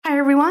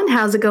everyone.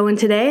 How's it going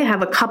today? I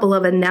have a couple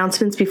of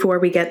announcements before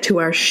we get to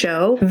our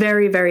show.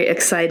 Very, very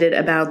excited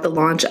about the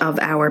launch of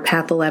our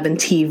Path 11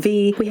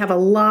 TV. We have a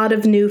lot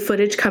of new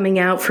footage coming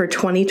out for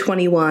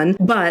 2021,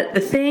 but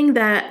the thing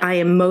that I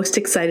am most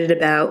excited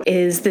about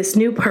is this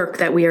new perk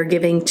that we are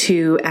giving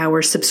to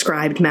our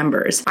subscribed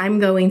members. I'm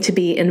going to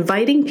be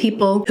inviting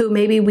people who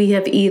maybe we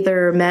have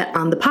either met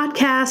on the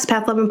podcast,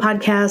 Path 11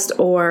 podcast,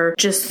 or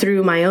just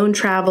through my own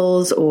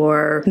travels,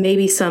 or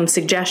maybe some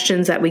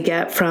suggestions that we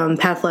get from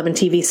Path 11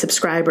 TV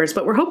subscribers.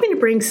 But we're hoping to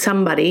bring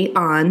somebody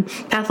on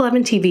Path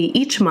 11 TV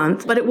each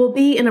month, but it will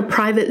be in a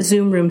private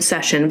Zoom room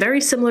session,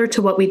 very similar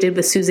to what we did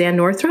with Suzanne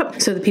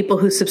Northrup. So the people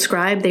who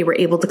subscribed, they were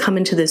able to come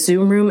into this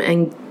Zoom room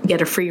and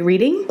get a free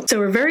reading. So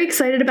we're very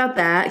excited about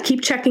that.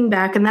 Keep checking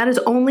back, and that is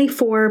only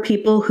for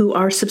people who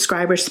are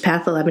subscribers to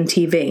Path 11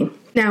 TV.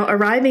 Now,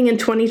 arriving in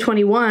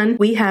 2021,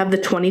 we have the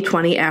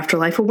 2020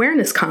 Afterlife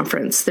Awareness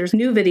Conference. There's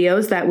new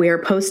videos that we are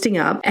posting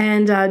up.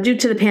 And due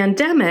to the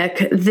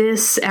pandemic,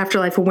 this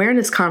Afterlife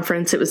Awareness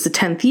Conference, it was the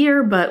 10th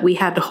year, but we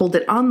had to hold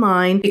it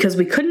online because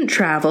we couldn't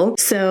travel.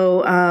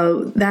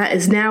 So that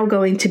is now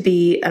going to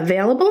be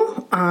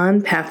available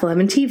on Path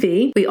 11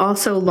 TV. We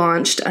also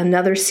launched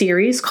another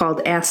series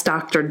called Ask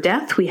Dr.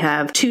 Death. We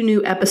have 2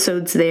 new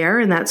episodes there,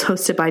 and that's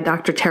hosted by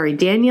Dr. Terry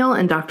Daniel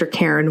and Dr.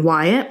 Karen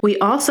Wyatt. We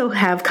also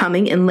have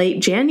coming in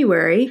late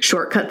January,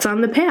 Shortcuts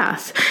on the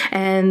Path.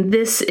 And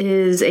this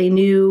is a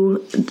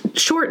new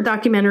short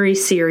documentary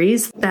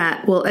series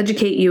that will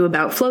educate you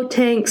about float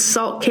tanks,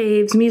 salt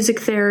caves, music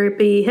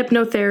therapy,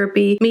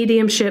 hypnotherapy,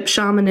 mediumship,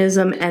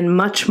 shamanism, and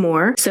much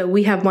more. So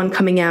we have one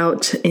coming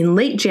out in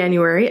late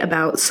January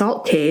about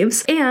salt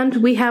caves, and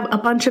we have a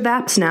bunch of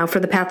apps now for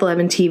the Path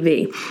 11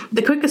 TV.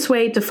 The quickest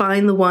way to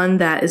find the one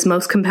that is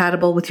most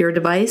compatible with your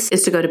device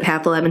is to go to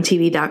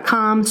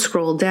path11tv.com,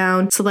 scroll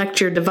down,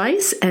 select your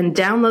device, and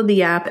download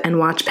the app and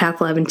watch Path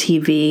 11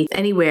 TV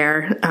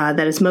anywhere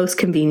that is most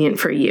convenient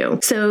for you.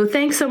 So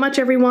thanks so much,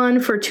 everyone,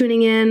 for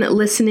tuning in,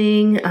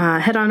 listening.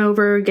 Head on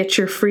over, get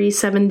your free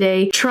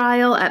 7-day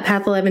trial at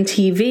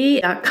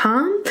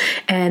path11tv.com.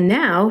 And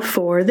now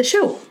for the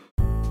show.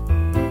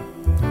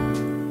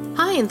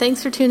 Hi, and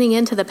thanks for tuning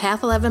in to the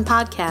Path 11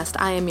 podcast.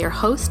 I am your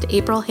host,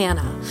 April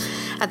Hanna.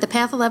 At the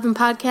Path 11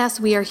 podcast,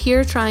 we are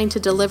here trying to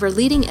deliver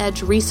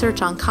leading-edge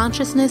research on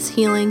consciousness,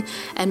 healing,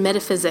 and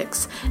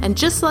metaphysics. And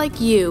just like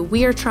you,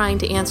 we are trying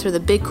to answer the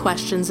big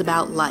questions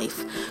about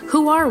life.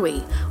 Who are we?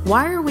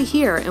 Why are we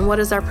here? And what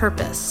is our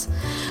purpose?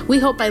 We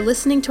hope by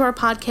listening to our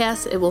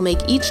podcast, it will make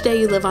each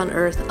day you live on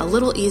Earth a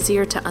little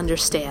easier to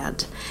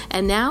understand.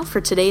 And now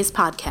for today's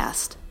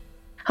podcast.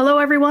 Hello,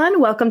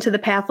 everyone. Welcome to the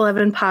Path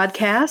 11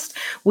 podcast.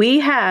 We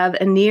have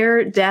a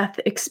near-death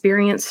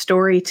experience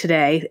story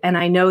today, and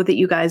I know that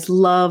you guys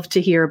love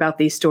to hear about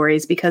these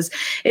stories because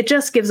it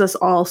just gives us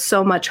all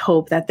so much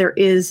hope that there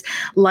is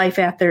life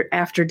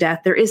after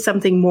death. There is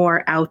something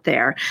more out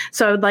there.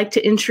 So I would like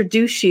to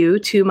introduce you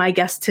to my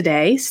guest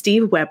today,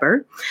 Steve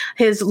Weber.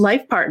 His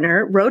life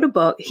partner wrote a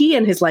book. He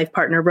and his life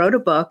partner wrote a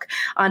book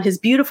on his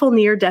beautiful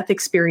near-death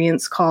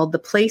experience called The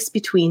Place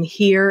Between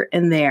Here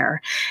and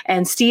There.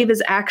 And Steve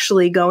is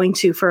actually going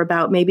to, for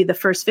about maybe the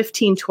first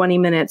 15, 20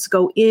 minutes,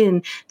 go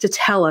in to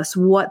tell us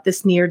what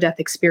this near-death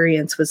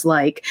experience was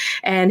like.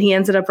 And he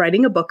ended up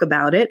writing a book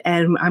about it,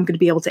 and I'm going to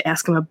be able to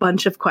ask him a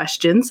bunch of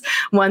questions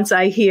once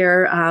I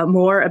hear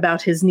more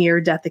about his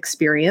near-death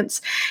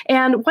experience.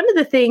 And one of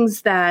the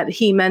things that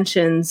he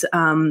mentions,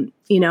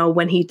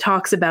 when he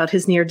talks about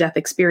his near-death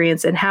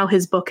experience and how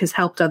his book has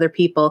helped other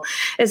people,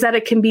 is that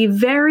it can be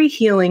very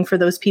healing for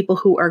those people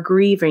who are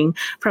grieving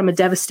from a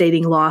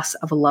devastating loss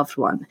of a loved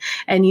one.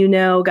 And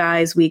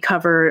guys, we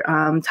cover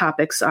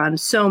topics on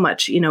so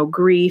much,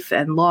 grief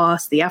and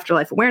loss, the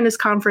Afterlife Awareness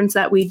Conference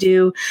that we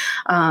do,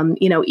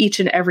 each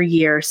and every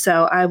year.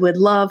 So I would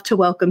love to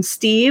welcome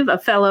Steve, a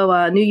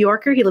fellow New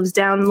Yorker. He lives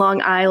down in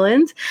Long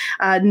Island.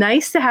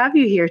 Nice to have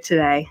you here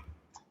today.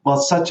 Well,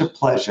 it's such a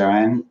pleasure,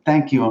 and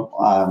thank you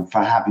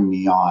for having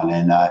me on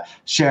and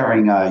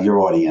sharing your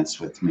audience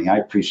with me. I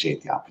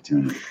appreciate the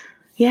opportunity.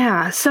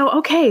 Yeah.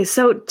 So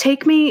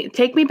take me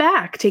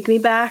back. Take me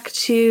back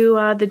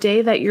to the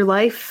day that your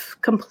life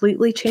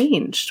completely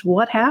changed.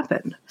 What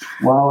happened?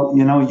 Well,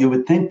 you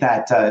would think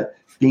that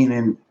being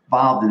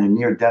involved in a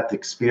near-death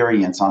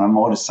experience on a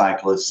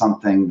motorcycle is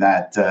something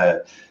that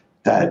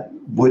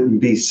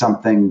wouldn't be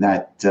something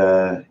that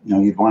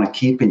you'd want to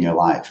keep in your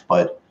life,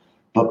 but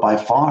by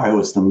far, it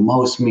was the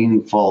most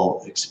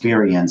meaningful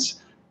experience,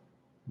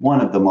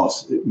 one of the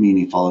most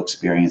meaningful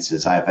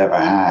experiences I've ever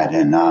had.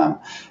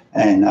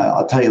 And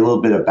I'll tell you a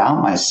little bit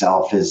about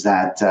myself is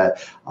that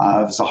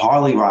I was a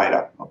Harley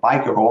rider, a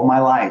biker all my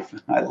life.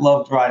 I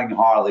loved riding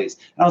Harleys.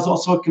 And I was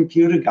also a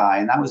computer guy,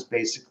 and that was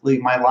basically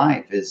my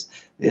life is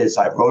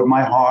I rode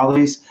my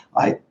Harleys.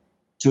 I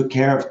took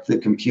care of the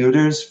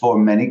computers for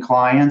many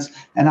clients,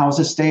 and I was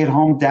a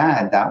stay-at-home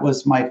dad. That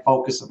was my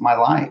focus of my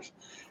life.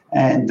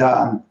 And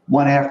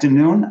one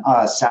afternoon,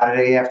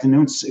 Sunday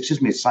afternoon,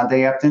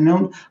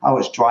 I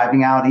was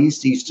driving out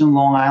eastern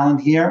Long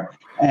Island here,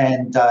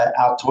 and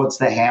out towards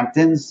the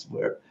Hamptons,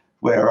 where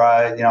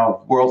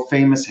world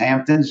famous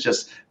Hamptons,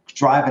 just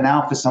driving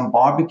out for some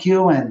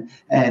barbecue, and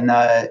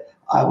I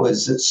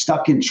was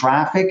stuck in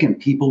traffic, and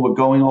people were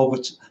going over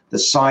to the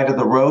side of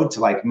the road to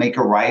like make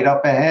a right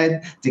up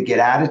ahead to get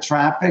out of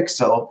traffic.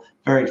 So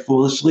very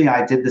foolishly,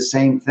 I did the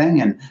same thing.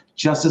 And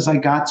just as I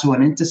got to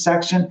an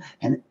intersection,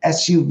 an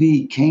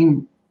SUV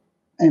came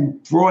and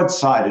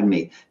broadsided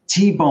me,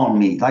 T-boned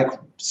me, like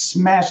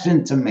smashed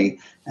into me,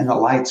 and the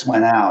lights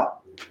went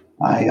out.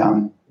 I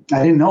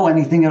didn't know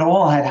anything at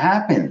all had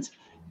happened.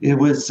 It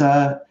was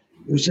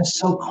just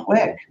so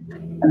quick.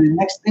 And the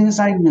next thing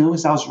I knew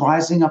is I was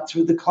rising up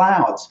through the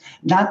clouds.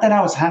 Not that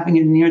I was having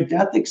a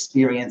near-death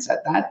experience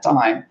at that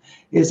time,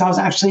 is I was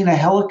actually in a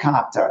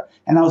helicopter,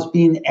 and I was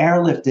being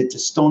airlifted to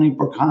Stony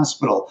Brook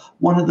Hospital,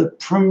 one of the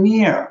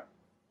premier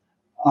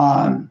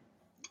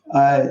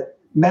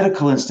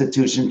medical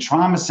institution,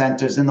 trauma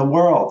centers in the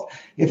world.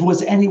 If it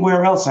was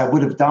anywhere else, I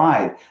would have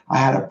died. I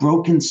had a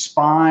broken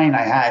spine.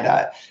 I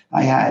had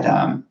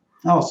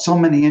so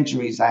many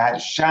injuries. I had a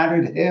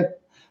shattered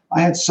hip.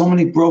 I had so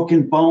many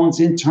broken bones,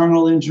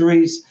 internal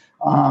injuries.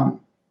 Wow,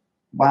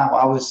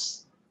 I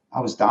was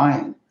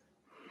dying.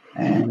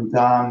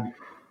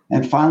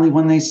 And finally,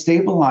 when they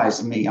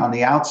stabilized me, on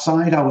the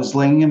outside, I was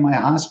laying in my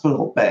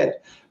hospital bed.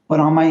 But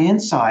on my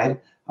inside,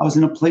 I was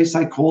in a place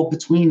I call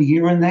between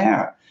here and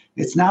there.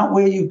 It's not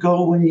where you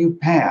go when you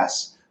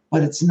pass,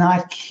 but it's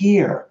not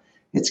here.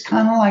 It's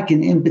kind of like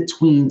an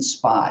in-between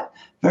spot,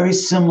 very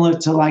similar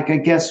to, like, I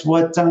guess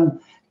what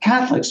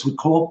Catholics would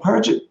call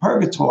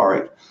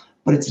purgatory.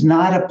 But it's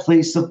not a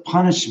place of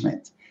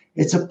punishment.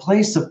 It's a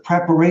place of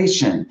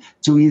preparation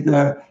to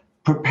either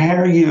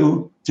prepare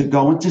you to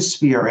go into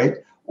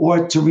spirit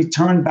or to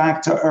return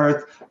back to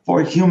earth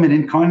for a human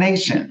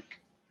incarnation.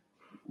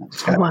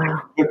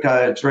 Wow. Quick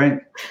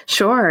drink.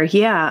 Sure.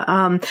 Yeah.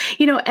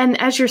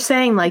 And as you're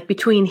saying, like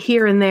between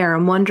here and there,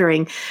 I'm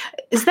wondering,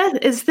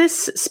 is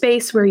this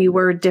space where you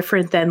were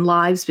different than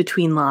lives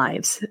between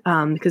lives?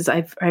 Because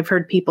I've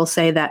heard people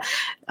say that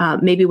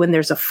maybe when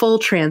there's a full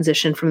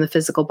transition from the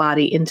physical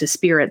body into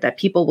spirit, that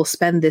people will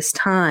spend this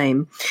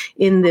time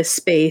in this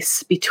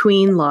space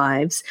between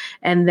lives,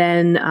 and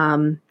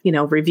then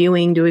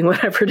reviewing, doing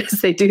whatever it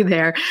is they do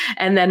there,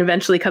 and then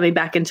eventually coming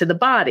back into the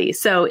body.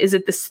 So is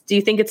it this? Do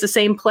you think it's the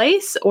same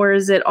place, or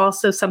is it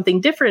also something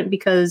different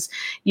because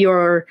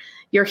you're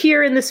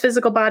here in this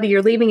physical body,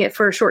 you're leaving it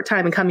for a short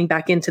time and coming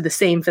back into the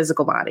same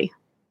physical body?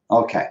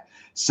 Okay.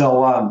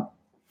 So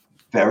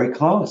very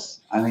close.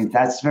 I mean,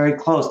 that's very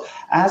close.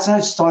 As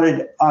I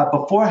started,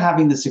 before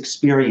having this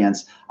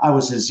experience, I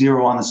was a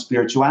 0 on the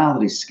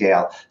spirituality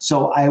scale.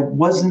 So I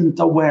wasn't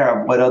aware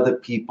of what other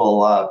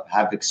people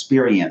have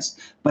experienced.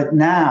 But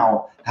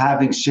now,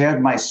 having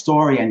shared my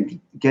story and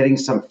getting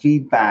some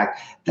feedback,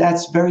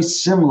 that's very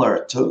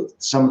similar to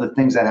some of the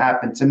things that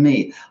happened to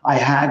me. I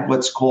had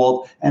what's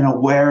called an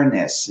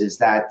awareness, is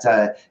that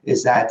I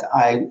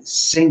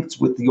synced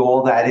with the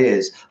all that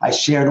is. I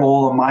shared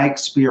all of my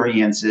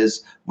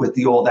experiences with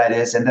the all that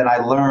is, and then I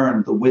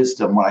learned the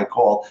wisdom, what I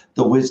call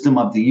the wisdom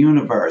of the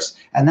universe.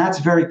 And that's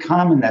very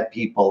common that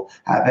people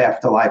have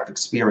afterlife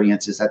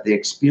experiences that they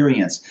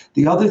experience.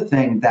 The other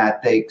thing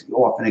that they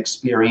often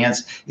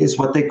experience is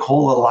what they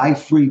call a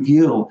life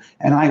review.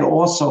 And I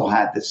also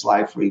had this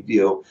life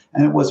review,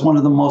 and it was one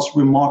of the most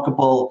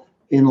remarkable,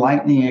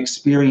 enlightening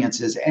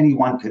experiences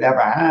anyone could ever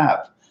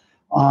have.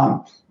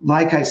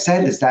 Like I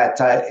said, is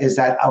that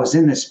I was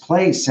in this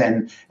place,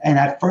 and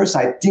at first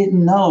I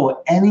didn't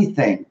know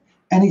anything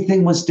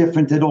was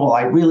different at all.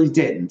 I really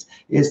didn't.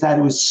 Is that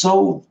it was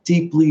so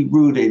deeply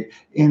rooted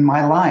in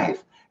my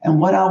life. And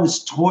what I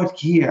was taught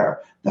here,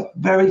 the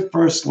very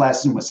first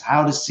lesson was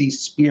how to see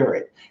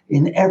spirit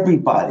in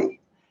everybody.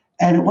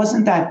 And it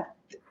wasn't that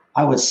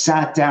I was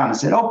sat down and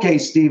said, okay,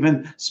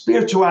 Stephen,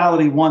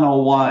 spirituality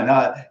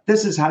 101,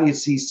 this is how you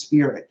see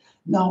spirit.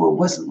 No, it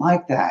wasn't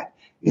like that.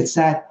 It's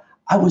that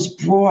I was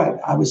brought,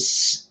 I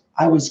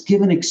was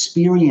given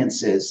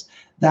experiences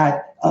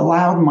that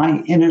allowed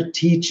my inner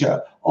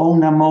teacher,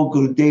 Om Namo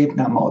Gurudev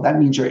Namo, that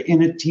means your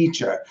inner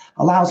teacher,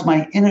 allows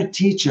my inner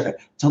teacher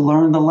to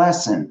learn the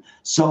lesson.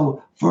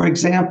 So, for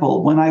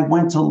example, when I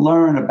went to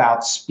learn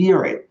about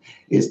spirit,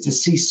 is to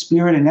see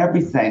spirit in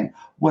everything.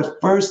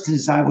 What first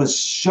is I was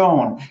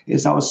shown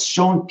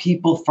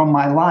people from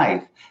my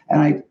life,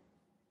 and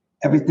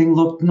everything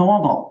looked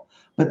normal.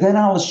 But then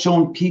I was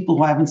shown people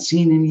who I haven't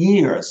seen in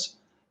years,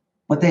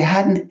 but they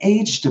hadn't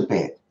aged a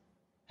bit.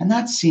 And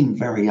that seemed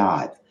very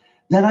odd.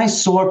 Then I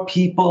saw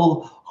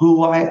people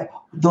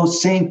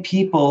those same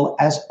people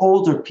as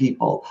older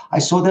people. I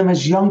saw them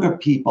as younger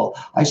people.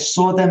 I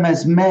saw them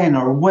as men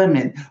or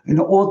women in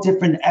all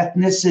different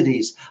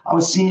ethnicities. I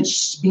was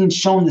being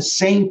shown the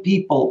same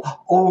people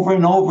over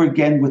and over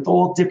again with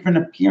all different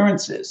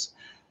appearances.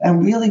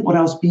 And really what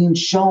I was being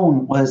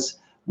shown was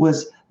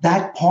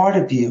that part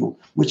of you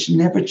which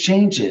never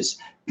changes.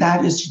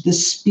 That is the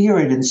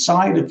spirit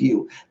inside of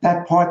you,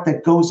 that part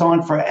that goes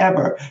on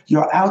forever.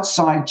 Your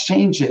outside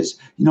changes.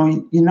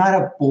 You're not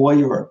a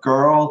boy or a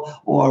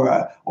girl or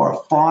a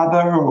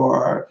father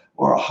or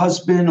a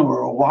husband or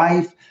a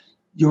wife.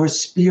 you're a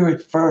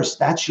spirit first.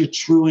 That's your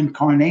true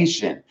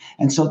incarnation.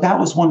 And so that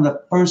was one of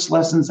the first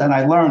lessons that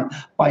I learned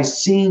by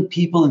seeing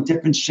people in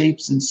different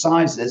shapes and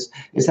sizes,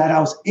 is that I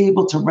was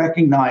able to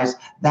recognize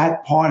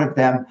that part of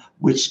them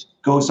which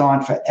goes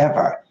on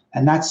forever.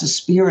 And that's the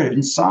spirit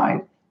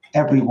inside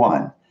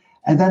everyone.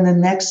 And then the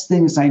next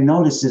things I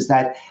noticed is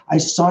that I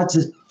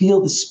started to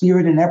feel the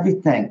spirit in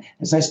everything,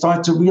 as I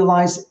started to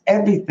realize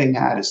everything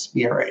had a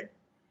spirit,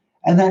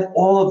 and that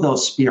all of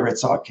those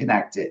spirits are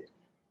connected.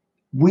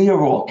 We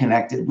are all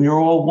connected. We are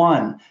all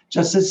one.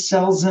 Just as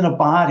cells in a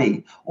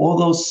body, all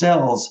those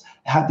cells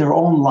have their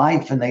own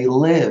life and they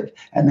live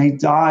and they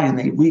die and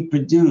they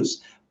reproduce.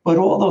 But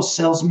all those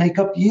cells make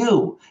up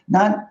you.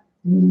 None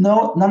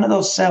of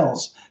those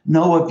cells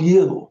know of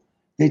you.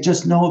 They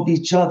just know of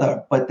each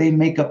other, but they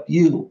make up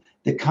you,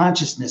 the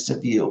consciousness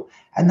of you.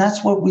 And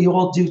that's what we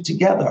all do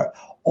together.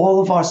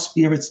 All of our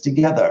spirits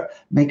together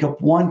make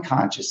up one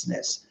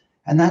consciousness.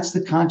 And that's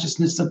the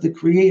consciousness of the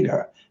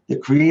Creator. The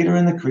Creator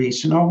and the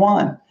creation are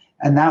one.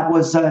 And that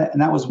was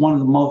one of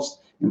the most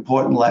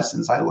important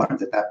lessons I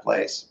learned at that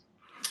place.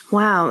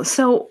 Wow.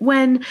 So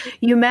when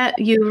you met,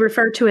 you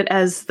referred to it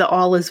as the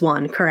all is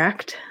one,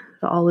 correct?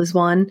 The all is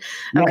one.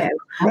 Okay.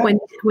 Yeah,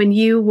 when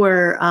you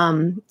were,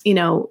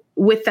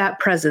 with that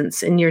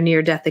presence in your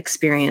near-death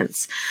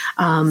experience,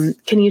 can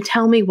you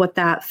tell me what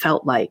that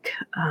felt like?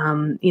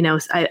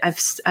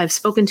 I've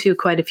spoken to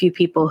quite a few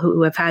people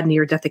who have had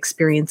near-death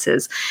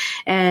experiences,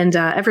 and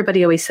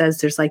everybody always says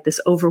there's like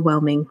this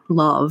overwhelming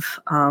love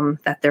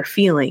that they're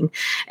feeling.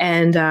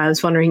 And I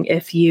was wondering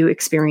if you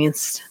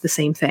experienced the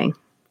same thing.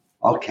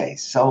 Okay,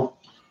 so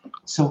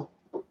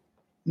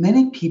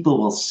many people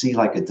will see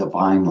like a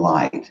divine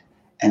light,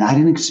 and I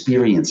didn't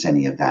experience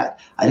any of that.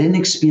 I didn't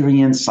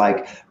experience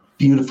like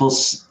beautiful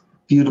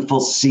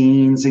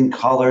scenes and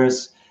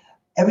colors.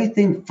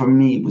 Everything for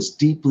me was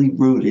deeply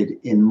rooted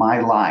in my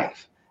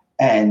life,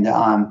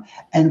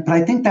 but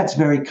I think that's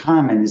very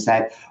common. Is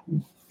that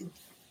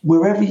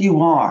wherever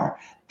you are,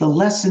 the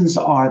lessons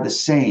are the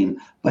same,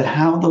 but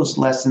how those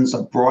lessons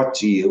are brought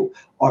to you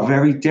are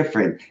very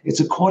different. It's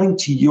according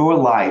to your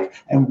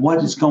life and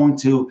what is going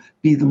to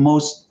be the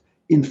most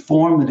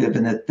informative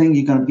and the thing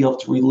you're going to be able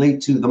to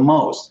relate to the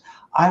most.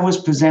 I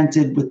was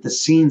presented with the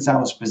scenes I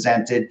was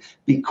presented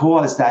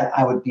because that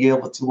I would be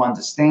able to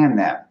understand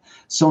them.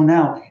 So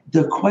now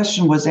the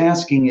question was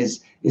asking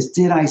is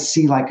did I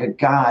see like a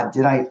God?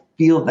 Did I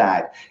feel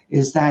that?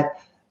 Is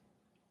that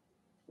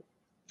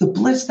the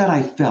bliss that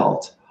I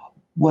felt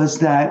was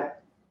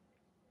that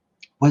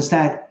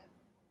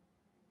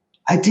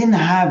I didn't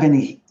have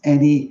any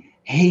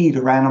hate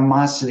or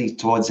animosity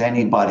towards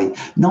anybody.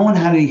 No one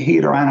had any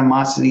hate or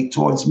animosity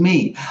towards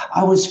me.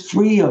 I was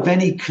free of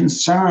any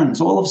concerns.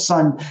 All of a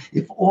sudden,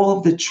 if all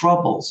of the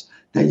troubles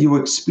that you were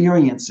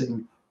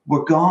experiencing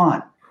were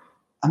gone,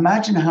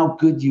 imagine how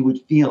good you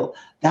would feel.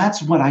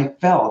 That's what I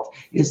felt,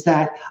 is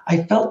that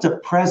I felt the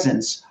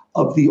presence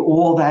of the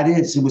all that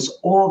is. It was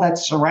all that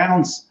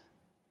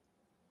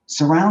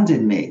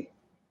surrounded me.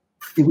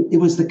 It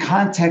was the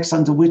context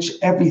under which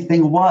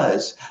everything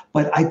was,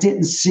 but I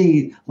didn't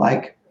see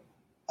like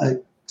a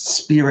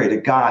spirit, a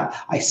God.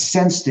 I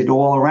sensed it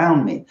all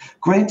around me.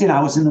 Granted,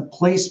 I was in a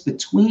place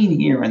between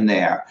here and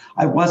there.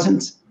 I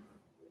wasn't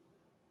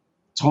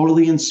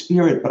totally in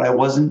spirit, but I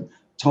wasn't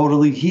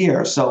totally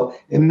here. So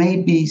it may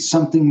be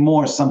something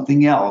more,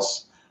 something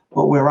else.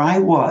 But where I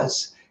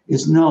was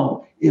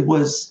it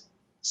was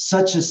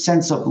such a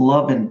sense of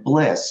love and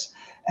bliss.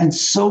 And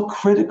so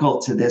critical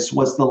to this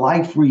was the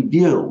life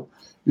review,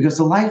 because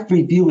the life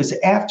review is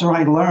after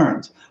I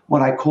learned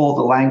what I call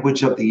the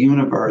language of the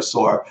universe,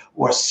 or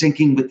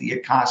syncing with the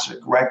Akashic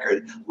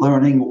record,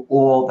 learning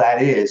all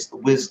that is, the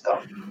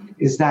wisdom,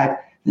 is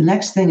that the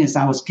next thing is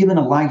I was given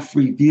a life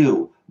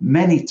review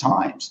many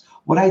times.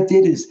 What I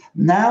did is,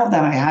 now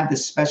that I had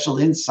this special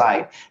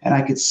insight and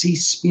I could see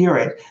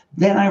spirit,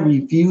 then I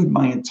reviewed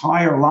my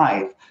entire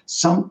life,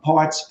 some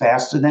parts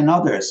faster than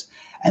others.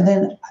 And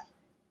then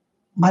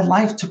my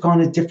life took on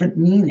a different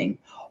meaning.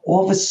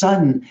 All of a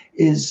sudden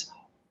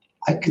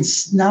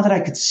now that I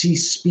could see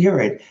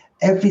spirit,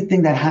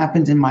 everything that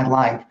happened in my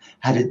life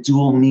had a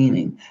dual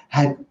meaning,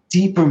 had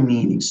deeper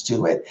meanings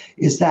to it.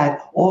 Is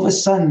that all of a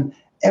sudden,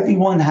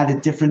 everyone had a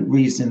different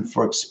reason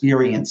for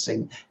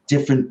experiencing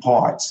different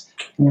parts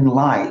in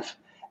life.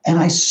 And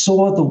I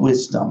saw the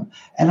wisdom,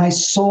 and I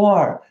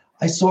saw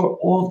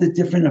all the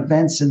different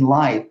events in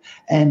life.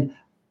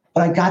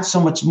 But I got so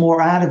much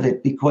more out of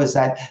it, because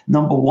that,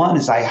 number one,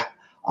 is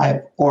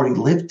I've already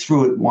lived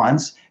through it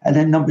once. And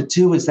then number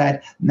two is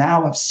that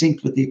now I've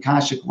synced with the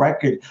Akashic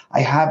record.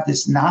 I have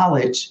this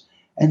knowledge.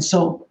 And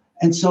so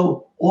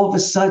all of a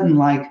sudden,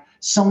 like,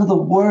 some of the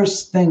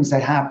worst things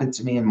that happened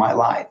to me in my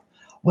life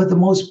were the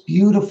most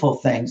beautiful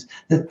things,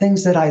 the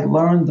things that I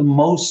learned the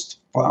most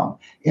from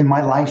in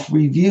my life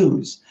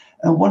reviews.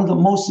 And one of the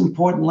most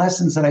important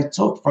lessons that I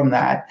took from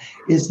that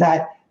is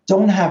that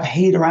don't have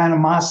hate or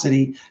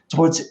animosity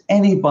towards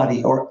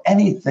anybody or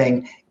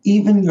anything,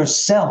 even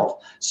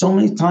yourself. So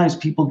many times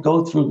people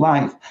go through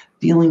life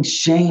feeling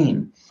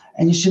shame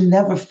And you should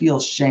never feel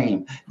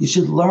shame. You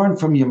should learn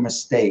from your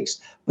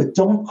mistakes, but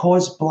don't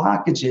cause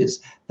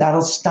blockages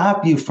that'll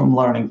stop you from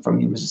learning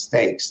from your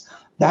mistakes.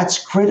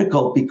 That's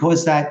critical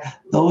because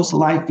those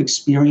life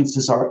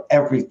experiences are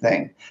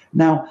everything.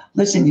 Now,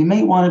 listen, you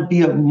may want to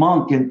be a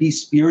monk and be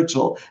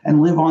spiritual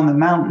and live on the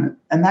mountain,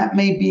 and that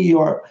may be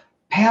your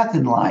path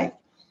in life.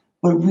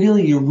 But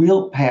really, your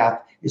real path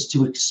is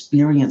to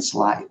experience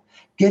life.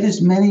 Get as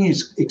many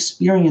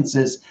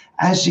experiences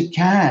as you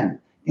can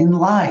in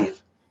life.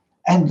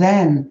 And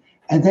then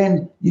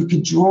you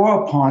could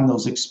draw upon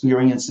those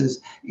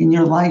experiences in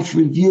your life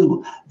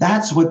review.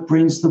 That's what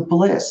brings the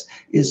bliss,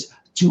 is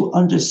to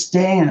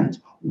understand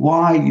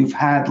why you've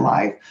had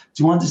life,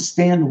 to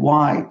understand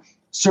why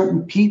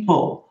certain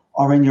people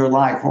are in your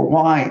life or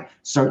why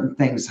certain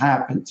things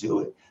happen to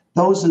it.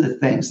 Those are the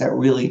things that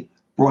really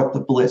brought the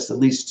bliss, at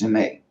least to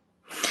me.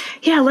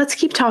 Yeah, let's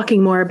keep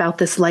talking more about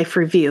this life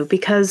review,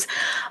 because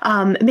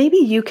maybe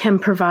you can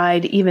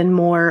provide even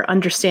more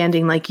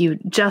understanding like you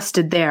just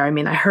did there. I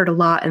mean, I heard a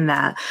lot in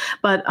that,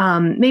 but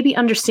maybe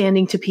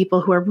understanding to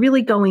people who are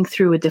really going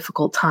through a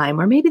difficult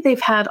time, or maybe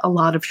they've had a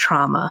lot of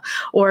trauma,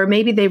 or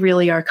maybe they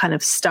really are kind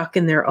of stuck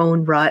in their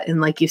own rut. And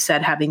like you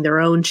said, having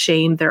their own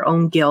shame, their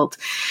own guilt.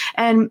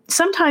 And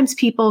sometimes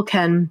people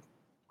can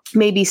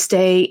maybe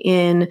stay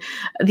in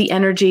the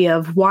energy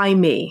of why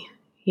me?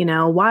 You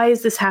know, why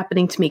is this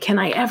happening to me? Can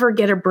I ever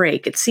get a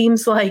break? It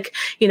seems like,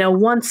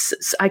 once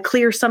I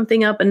clear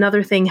something up,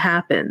 another thing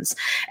happens.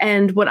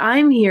 And what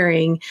I'm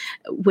hearing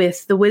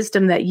with the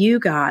wisdom that you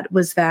got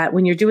was that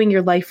when you're doing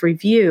your life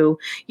review,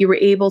 you were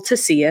able to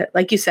see it.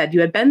 Like you said, you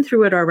had been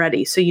through it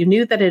already, so you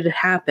knew that it had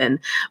happened.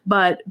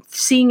 But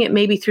seeing it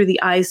maybe through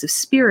the eyes of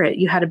spirit,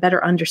 you had a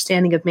better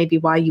understanding of maybe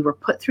why you were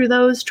put through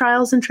those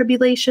trials and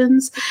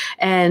tribulations,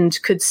 and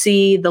could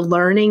see the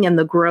learning and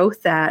the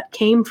growth that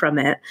came from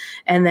it.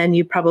 And then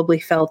you probably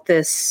felt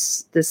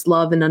this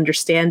love and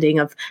understanding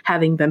of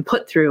having been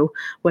put through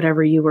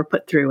whatever you were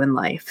put through in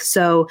life.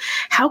 So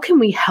how can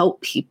we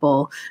help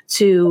people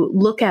to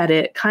look at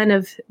it kind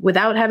of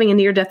without having a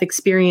near-death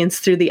experience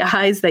through the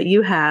eyes that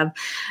you have,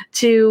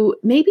 to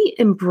maybe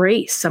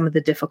embrace some of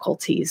the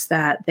difficulties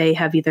that they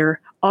have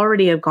either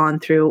already have gone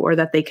through, or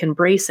that they can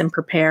brace and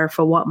prepare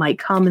for what might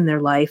come in their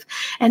life,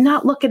 and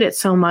not look at it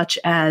so much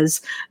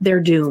as they're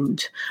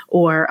doomed,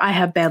 or I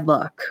have bad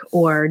luck,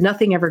 or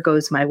nothing ever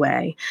goes my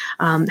way.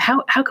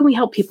 How can we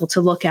help people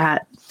to look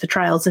at the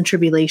trials and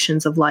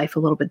tribulations of life a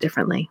little bit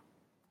differently?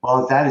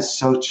 Well, that is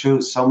so true.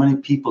 So many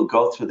people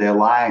go through their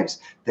lives,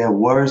 their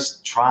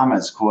worst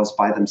traumas caused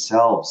by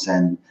themselves,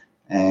 and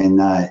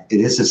it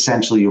is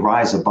essentially you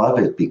rise above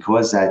it,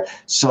 because that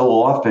so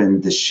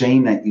often the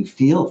shame that you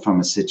feel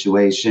from a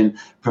situation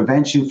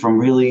prevents you from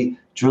really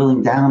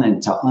drilling down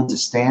into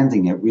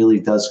understanding it really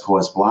does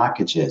cause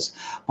blockages.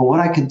 But what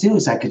I could do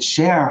is I could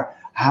share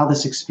how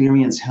this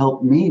experience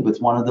helped me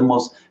with one of the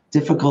most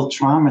difficult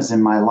traumas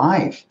in my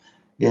life.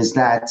 Is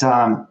that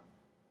for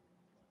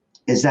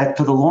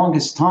the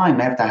longest time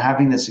after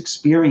having this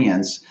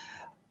experience,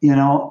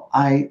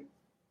 I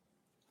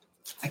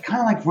kind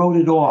of like wrote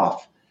it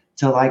off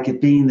to like it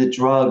being the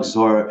drugs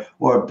or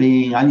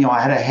being,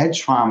 I had a head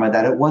trauma,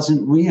 that it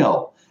wasn't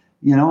real.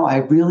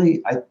 I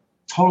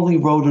totally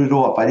wrote it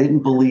off. I didn't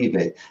believe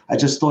it. I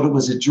just thought it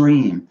was a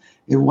dream.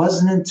 It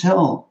wasn't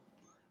until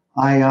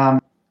I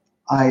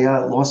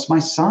lost my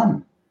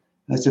son.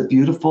 As a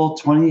beautiful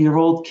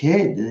 20-year-old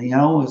kid,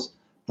 was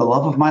the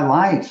love of my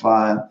life.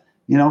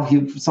 He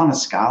was on a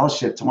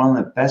scholarship to one of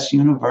the best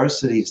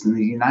universities in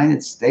the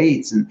United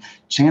States, and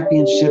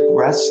championship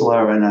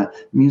wrestler and a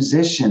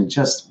musician.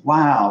 Just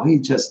wow.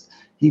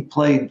 He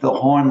played the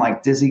horn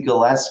like Dizzy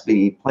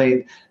Gillespie. He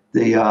played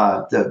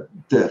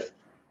the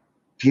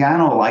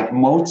piano like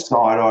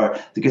Mozart, or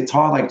the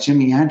guitar like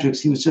Jimi Hendrix.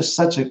 He was just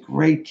such a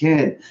great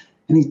kid.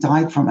 And he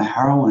died from a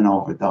heroin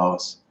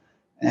overdose.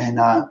 And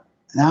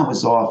that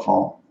was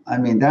awful. I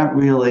mean, that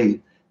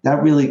really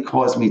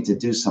caused me to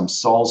do some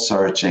soul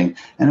searching.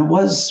 And it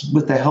was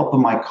with the help of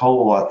my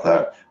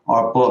co-author.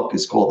 Our book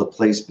is called The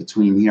Place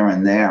Between Here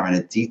and There, and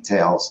it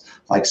details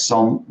like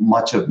so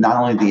much of not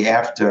only the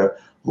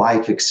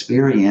afterlife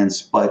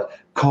experience, but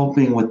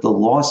coping with the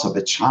loss of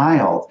a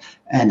child,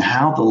 and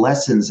how the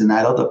lessons in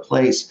that other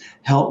place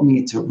helped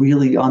me to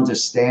really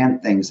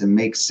understand things and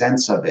make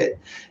sense of it.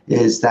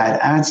 Is that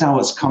as I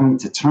was coming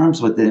to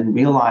terms with it and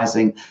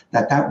realizing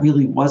that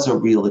really was a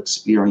real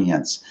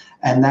experience,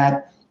 and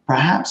that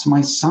perhaps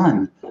my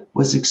son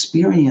was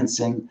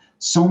experiencing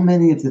so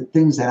many of the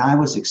things that I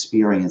was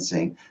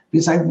experiencing,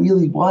 because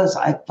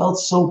I felt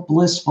so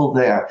blissful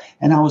there,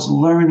 and I was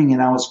learning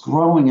and I was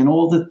growing, and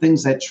all the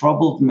things that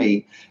troubled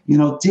me,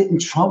 didn't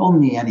trouble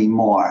me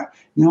anymore.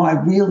 I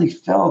really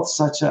felt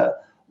such a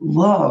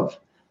love,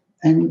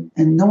 and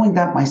knowing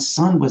that my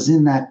son was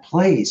in that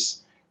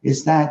place,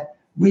 is that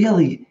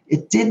really,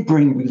 it did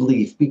bring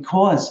relief,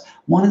 because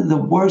one of the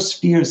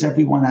worst fears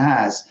everyone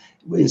has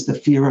is the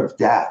fear of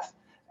death.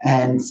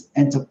 And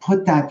to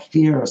put that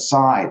fear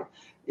aside,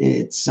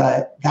 it's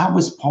that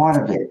was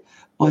part of it.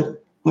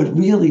 But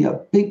really a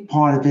big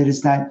part of it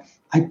is that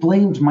I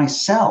blamed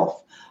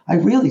myself. I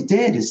really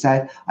did, is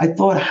that I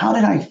thought, how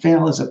did I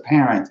fail as a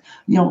parent?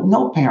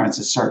 No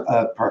parent's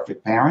a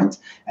perfect parent,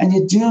 and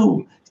you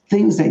do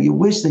things that you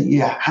wish that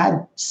you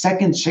had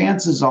second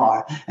chances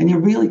on, and you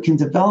really can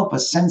develop a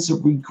sense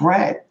of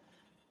regret.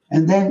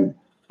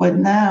 But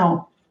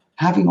now,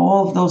 having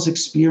all of those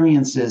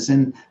experiences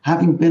and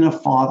having been a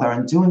father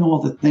and doing all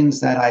the things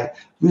that I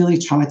really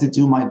tried to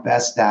do my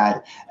best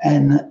at,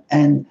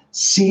 and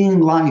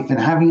seeing life and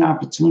having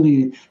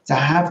opportunity to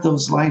have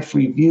those life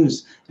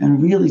reviews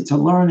and really to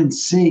learn and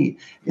see,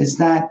 is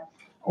that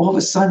all of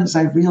a sudden, as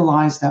I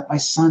realized that my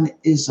son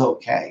is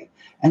okay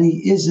and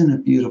he is in a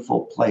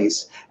beautiful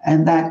place,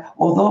 and that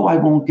although I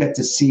won't get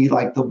to see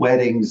like the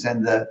weddings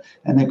and the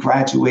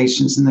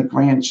graduations and the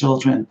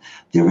grandchildren,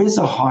 there is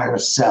a higher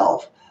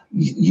self.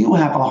 You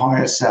have a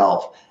higher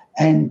self,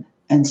 and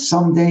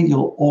someday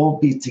you'll all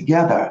be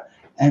together.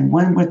 And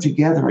when we're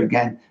together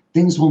again,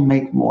 things will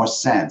make more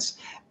sense.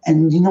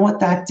 And you know what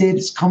that did,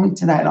 is coming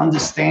to that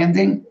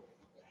understanding.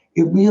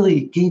 It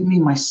really gave me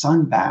my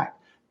son back,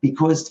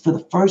 because for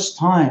the first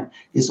time,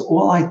 is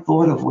all I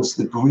thought of was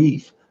the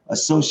grief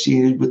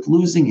associated with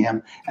losing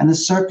him and the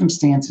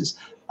circumstances.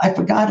 I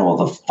forgot all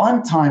the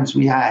fun times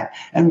we had.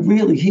 And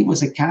really, he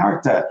was a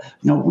character.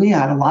 We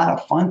had a lot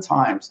of fun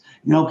times.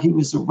 He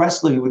was a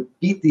wrestler who would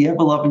beat the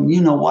ever-loving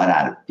you-know-what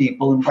out of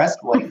people in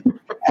wrestling.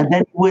 And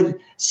then would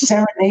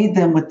serenade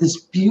them with this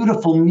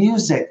beautiful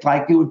music.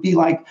 Like, it would be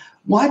like,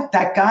 what?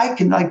 That guy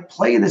can like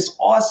play this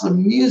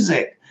awesome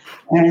music.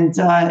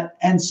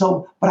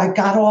 But I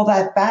got all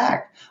that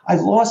back. I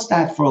lost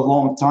that for a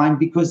long time,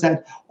 because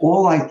that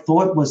all I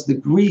thought was the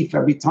grief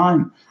every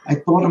time I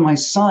thought of my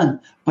son.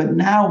 But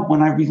now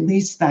when I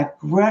released that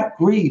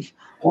grief,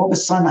 all of a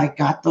sudden I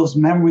got those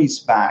memories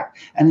back.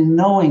 And in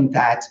knowing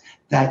that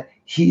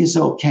he is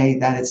okay,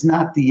 that it's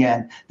not the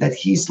end, that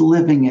he's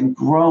living and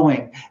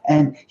growing,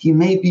 and he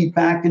may be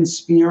back in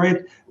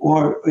spirit,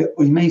 or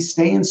he may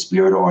stay in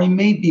spirit, or he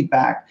may be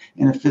back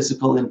in a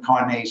physical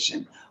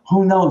incarnation.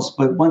 Who knows?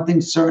 But one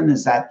thing's certain,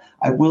 is that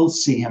I will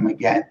see him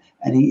again,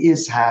 and he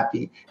is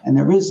happy, and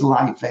there is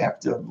life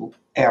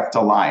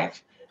after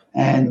life.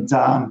 And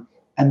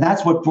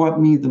that's what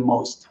brought me the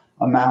most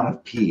amount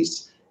of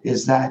peace,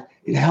 is that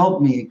it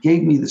helped me, it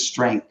gave me the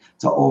strength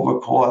to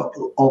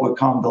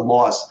overcome the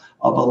loss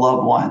of a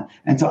loved one,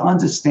 and to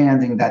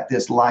understanding that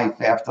there's life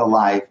after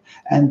life,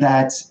 and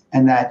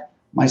that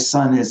my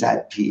son is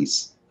at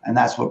peace. And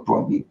that's what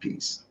brought me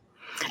peace.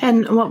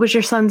 And what was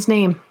your son's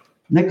name?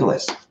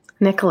 Nicholas.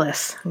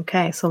 Nicholas.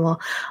 Okay, so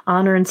we'll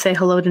honor and say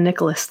hello to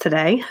Nicholas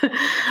today.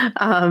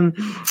 And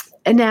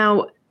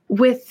now,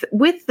 with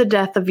the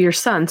death of your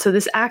son, so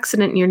this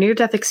accident, your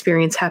near-death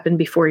experience, happened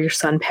before your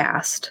son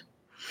passed.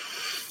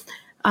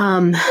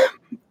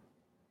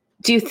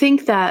 Do you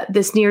think that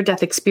this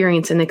near-death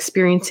experience and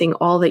experiencing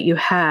all that you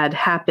had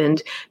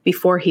happened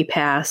before he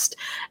passed,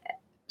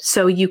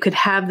 so you could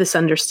have this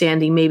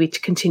understanding maybe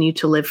to continue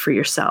to live for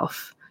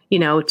yourself?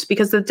 It's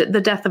because the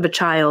death of a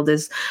child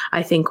is,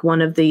 I think,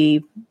 one of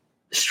the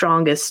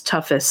strongest,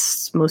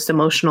 toughest, most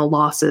emotional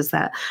losses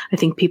that I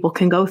think people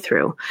can go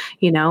through,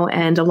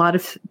 and a lot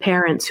of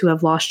parents who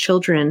have lost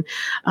children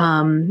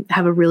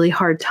have a really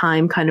hard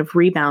time kind of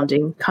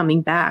rebounding,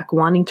 coming back,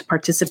 wanting to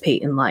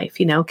participate in life,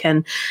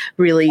 can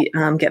really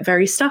get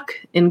very stuck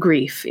in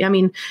grief. I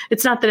mean,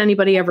 it's not that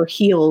anybody ever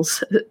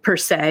heals per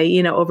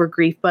se, over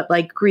grief, but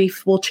like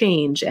grief will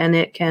change, and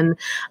it can,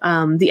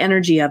 the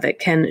energy of it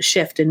can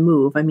shift and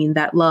move. I mean,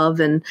 that love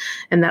and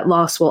that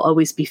loss will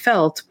always be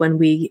felt when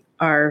we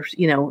are,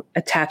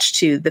 attached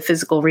to the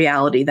physical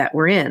reality that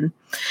we're in.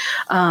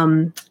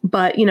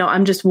 But,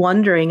 I'm just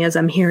wondering, as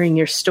I'm hearing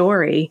your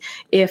story,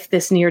 if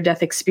this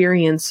near-death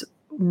experience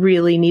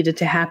really needed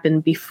to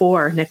happen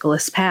before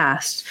Nicholas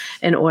passed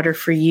in order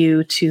for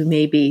you to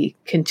maybe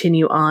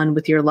continue on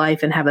with your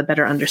life and have a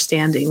better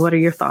understanding. What are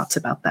your thoughts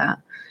about that?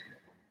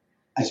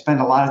 I spent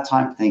a lot of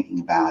time thinking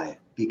about it,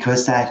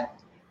 because that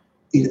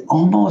it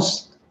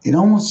almost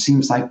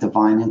seems like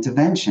divine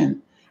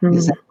intervention. Mm-hmm.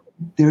 Is that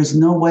there's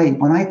no way.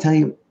 When I tell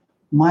you,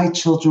 my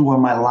children were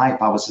my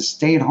life. I was a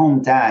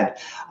stay-at-home dad.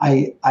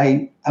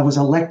 I was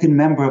elected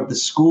member of the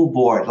school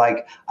board.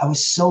 Like, I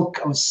was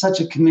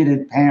such a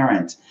committed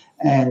parent,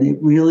 and it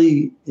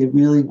really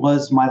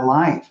was my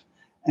life.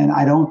 And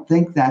I don't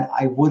think that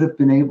I would have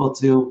been able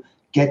to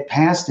get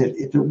past it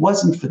if it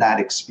wasn't for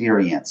that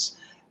experience,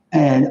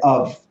 and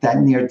of that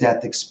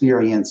near-death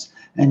experience,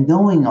 and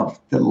knowing of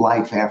the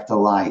life after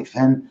life.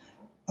 And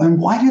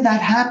why did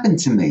that happen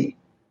to me?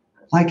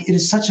 Like, it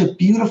is such a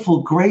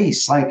beautiful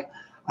grace. Like,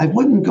 I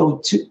wouldn't go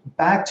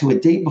back to a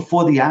date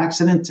before the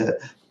accident to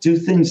do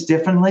things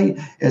differently.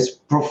 As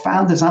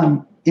profound as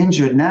I'm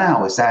injured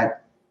now, is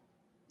that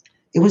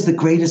it was the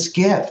greatest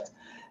gift.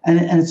 And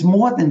it's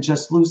more than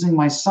just losing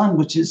my son,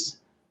 which is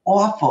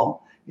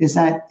awful, is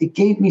that it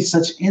gave me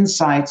such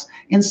insights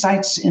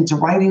into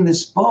writing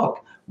this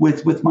book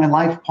with my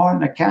life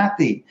partner,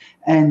 Kathy,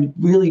 and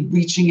really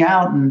reaching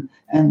out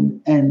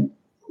and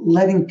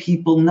letting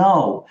people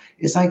know.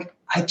 It's like,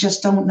 I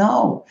just don't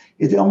know.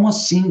 It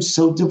almost seems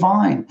so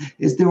divine.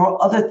 There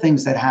are other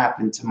things that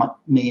happened to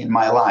me in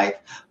my life,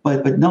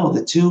 but no,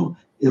 the two,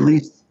 at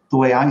least the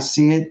way I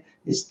see it,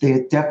 is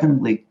they're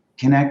definitely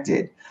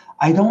connected.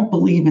 I don't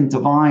believe in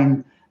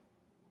divine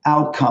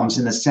outcomes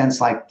in the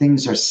sense like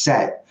things are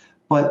set,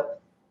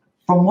 but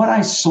from what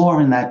I saw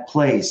in that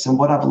place and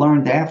what I've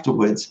learned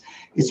afterwards,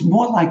 it's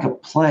more like a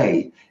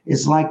play.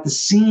 It's like the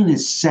scene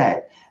is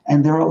set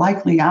and there are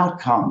likely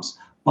outcomes,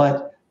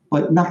 but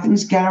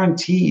nothing's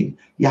guaranteed.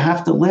 You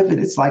have to live it.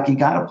 It's like you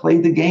got to play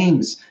the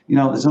games.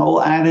 There's an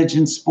old adage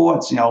in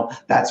sports,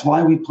 that's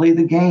why we play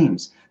the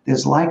games.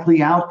 There's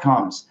likely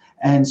outcomes.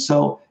 And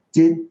so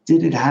did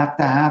it have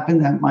to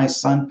happen that my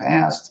son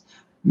passed?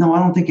 No, I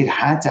don't think it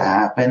had to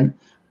happen,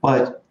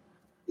 but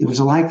it was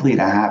likely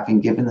to happen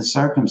given the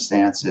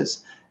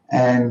circumstances.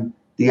 And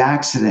the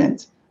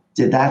accident,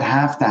 did that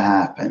have to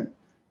happen?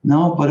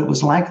 No, but it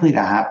was likely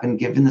to happen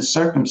given the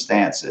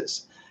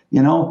circumstances.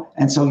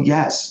 And so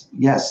yes,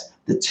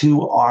 the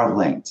two are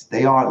linked.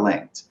 They are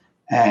linked,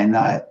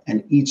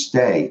 and each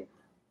day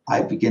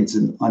I begin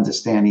to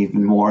understand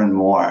even more and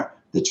more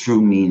the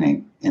true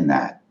meaning in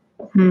that.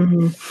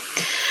 Mm-hmm.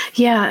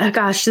 Yeah,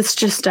 gosh, this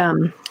just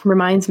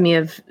reminds me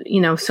of,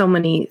 so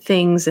many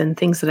things and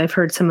things that I've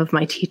heard some of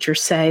my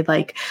teachers say,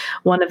 like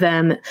one of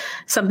them,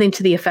 something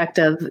to the effect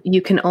of,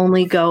 you can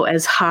only go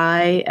as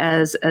high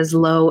as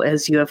low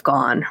as you have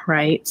gone,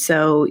 right?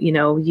 So,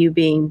 you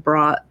being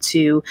brought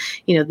to,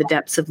 the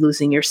depths of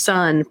losing your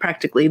son,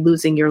 practically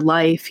losing your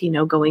life,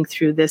 going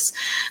through this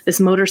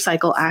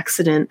motorcycle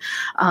accident.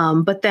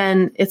 But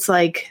then it's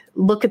like,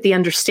 look at the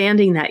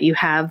understanding that you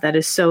have that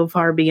is so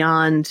far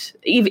beyond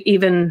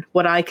even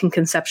what I can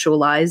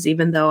conceptualize,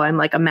 even though I'm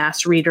like a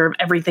mass reader of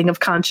everything of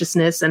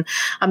consciousness and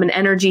I'm an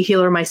energy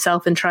healer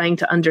myself and trying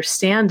to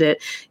understand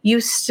it.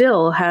 You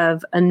still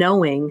have a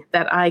knowing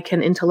that I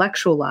can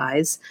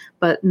intellectualize,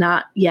 but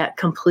not yet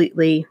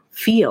completely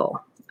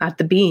feel at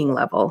the being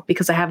level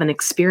because I haven't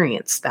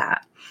experienced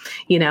that.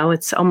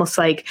 It's almost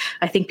like,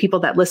 I think people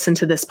that listen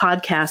to this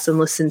podcast and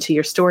listen to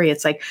your story,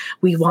 it's like,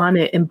 we want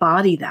to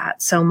embody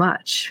that so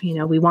much.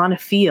 We want to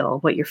feel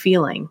what you're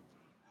feeling.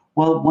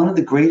 Well, one of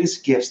the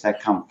greatest gifts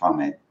that come from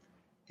it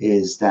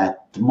is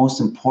that the most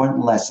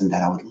important lesson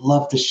that I would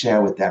love to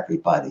share with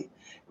everybody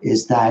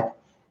is that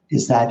the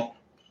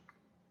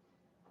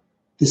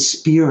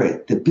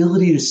spirit, the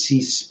ability to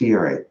see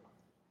spirit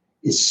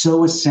is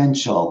so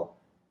essential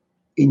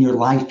in your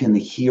life in the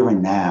here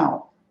and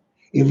now.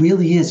 It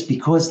really is,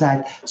 because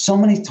that so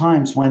many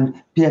times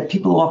when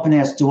people often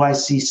ask, do I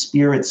see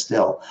spirit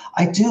still?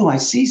 I do. I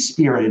see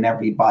spirit in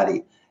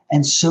everybody.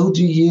 And so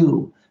do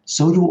you.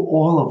 So do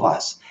all of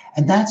us.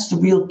 And that's the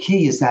real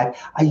key, is that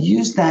I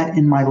use that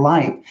in my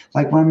life.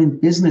 Like when I'm in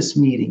business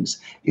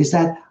meetings, is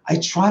that I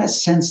try to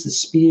sense the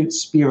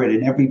spirit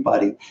in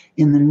everybody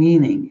in the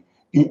meaning,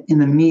 in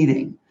the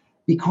meeting.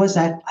 Because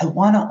I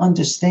want to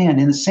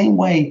understand, in the same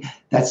way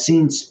that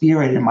seeing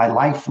spirit in my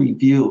life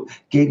review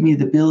gave me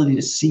the ability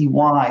to see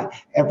why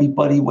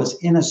everybody was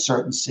in a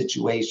certain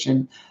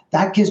situation,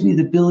 that gives me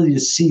the ability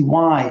to see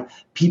why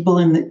people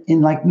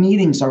in like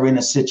meetings are in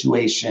a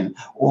situation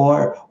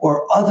or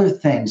other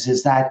things.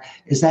 Is that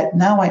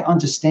now I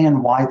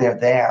understand why they're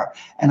there,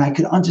 and I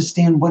can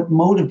understand what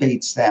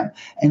motivates them,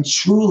 and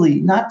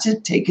truly not to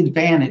take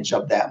advantage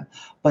of them,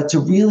 but to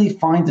really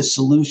find a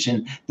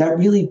solution that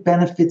really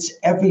benefits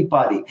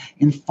everybody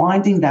in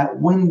finding that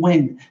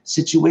win-win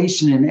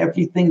situation in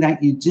everything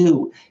that you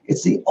do.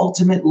 It's the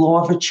ultimate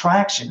law of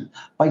attraction.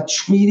 By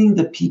treating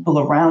the people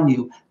around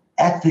you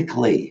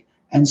ethically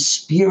and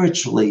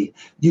spiritually,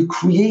 you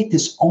create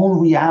this own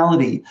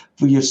reality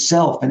for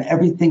yourself and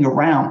everything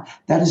around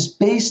that is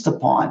based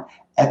upon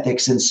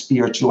ethics and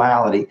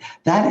spirituality.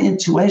 That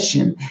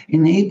intuition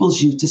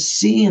enables you to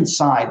see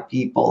inside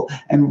people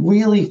and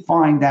really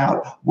find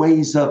out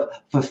ways of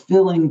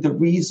fulfilling the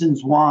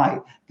reasons why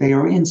they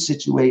are in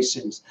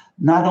situations,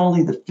 not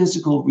only the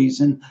physical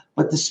reason,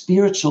 but the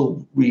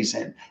spiritual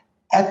reason.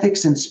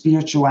 Ethics and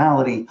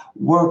spirituality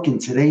work in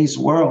today's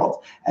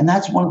world. And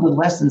that's one of the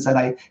lessons that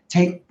I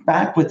take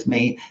back with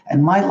me.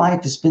 And my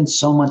life has been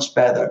so much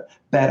better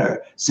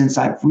since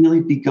I've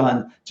really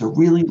begun to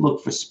really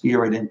look for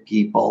spirit in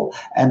people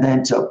and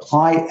then to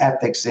apply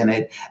ethics in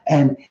it.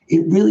 And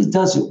it really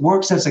does. It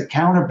works as a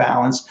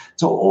counterbalance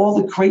to all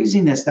the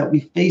craziness that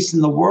we face in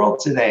the world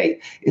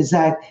today, is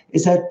that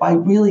by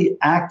really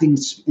acting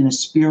in a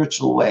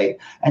spiritual way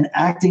and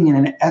acting in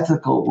an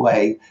ethical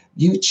way,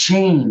 you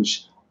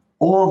change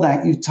all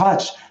that you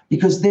touch,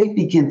 because they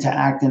begin to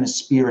act in a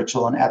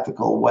spiritual and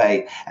ethical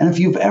way. And if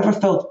you've ever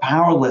felt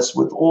powerless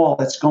with all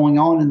that's going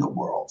on in the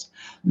world,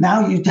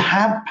 now you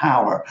have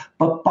power.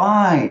 But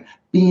by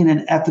being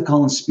an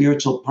ethical and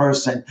spiritual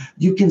person,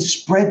 you can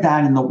spread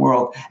that in the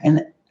world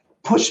and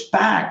push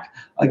back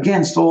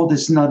against all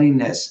this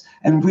nuttiness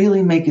and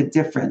really make a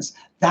difference.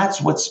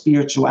 That's what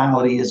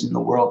spirituality is in the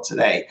world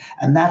today.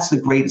 And that's the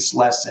greatest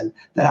lesson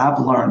that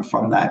I've learned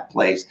from that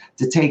place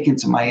to take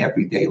into my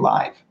everyday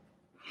life.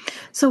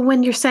 So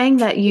when you're saying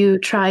that you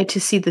try to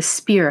see the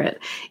spirit,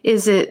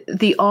 is it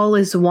the all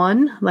is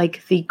one,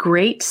 like the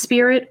great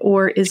spirit,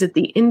 or is it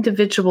the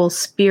individual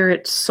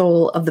spirit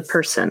soul of the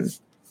person?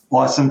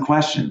 Awesome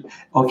question.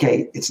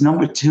 Okay, it's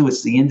number two.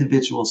 It's the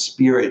individual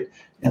spirit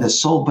and the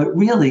soul. But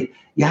really,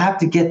 you have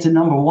to get to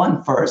number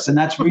one first, and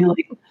that's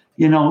really,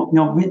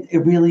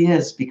 it really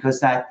is, because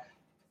that,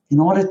 in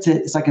order to,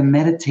 it's like a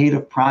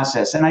meditative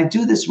process. And I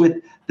do this with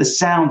the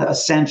sound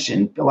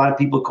ascension. A lot of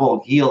people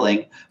call it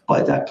healing,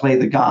 but I play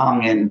the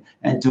gong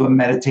and do a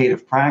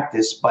meditative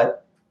practice.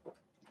 But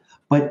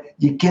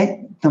you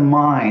get the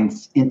mind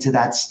into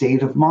that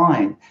state of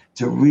mind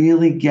to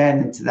really get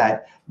into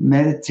that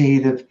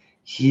meditative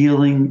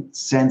healing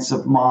sense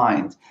of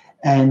mind.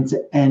 And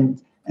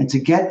to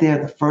get there,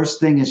 the first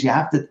thing is you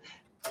have to,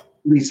 at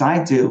least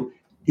I do,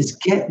 is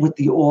get with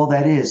the all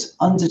that is,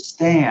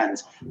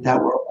 understand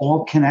that we're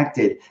all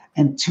connected,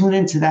 and tune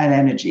into that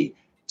energy.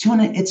 Tune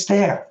it, it's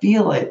there,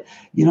 feel it.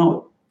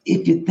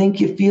 If you think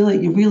you feel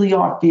it, you really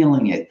are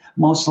feeling it,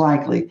 most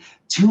likely.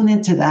 Tune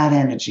into that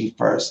energy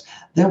first.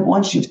 Then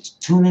once you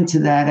tune into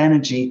that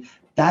energy,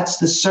 that's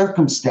the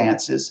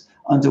circumstances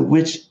under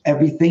which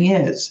everything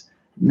is.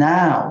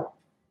 Now,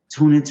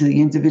 tune into the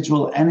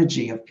individual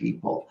energy of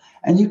people.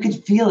 And you can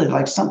feel it.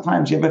 Like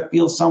sometimes you ever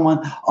feel someone,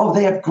 oh,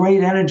 they have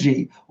great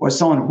energy, or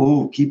someone,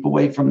 whoa, keep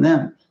away from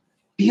them.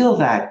 Feel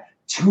that,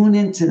 tune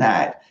into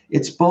that.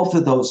 It's both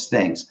of those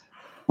things.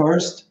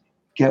 First,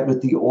 get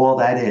with the all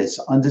that is,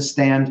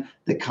 understand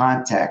the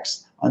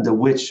context under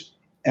which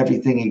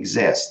everything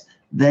exists.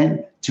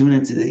 Then tune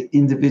into the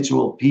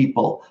individual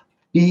people,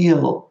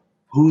 feel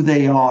who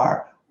they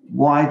are,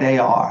 why they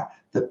are,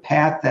 the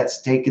path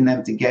that's taken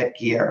them to get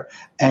here,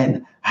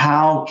 and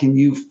how can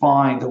you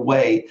find a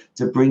way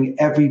to bring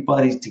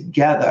everybody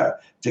together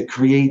to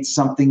create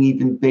something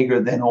even bigger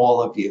than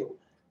all of you.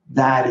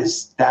 That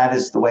is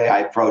the way I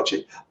approach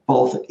it,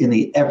 both in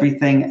the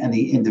everything and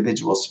the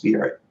individual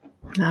spirit.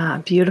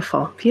 Ah,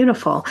 beautiful,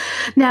 beautiful.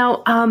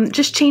 Now,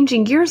 just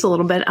changing gears a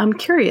little bit, I'm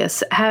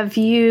curious, have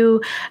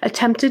you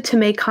attempted to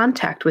make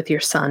contact with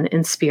your son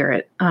in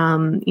spirit?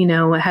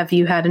 Have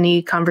you had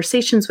any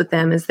conversations with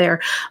them? Is there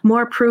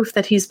more proof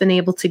that he's been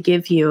able to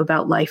give you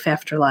about life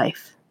after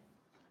life?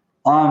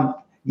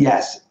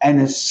 Yes, and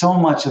there's so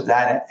much of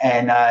that,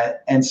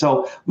 and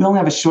so we only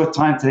have a short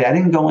time today. I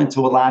didn't go into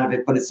a lot of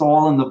it, but it's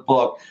all in the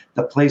book,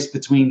 The Place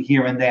Between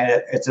Here and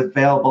There. It's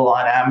available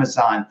on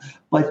Amazon.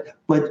 But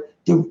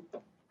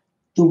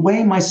the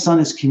way my son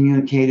is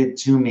communicated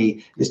to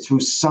me is through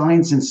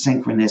signs and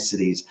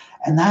synchronicities,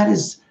 and that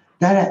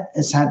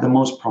has had the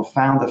most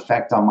profound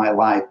effect on my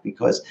life,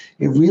 because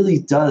it really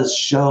does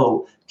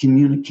show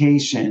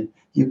communication.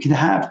 You can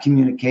have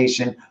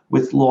communication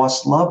with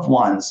lost loved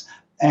ones.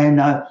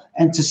 And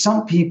to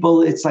some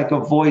people, it's like a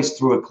voice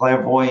through a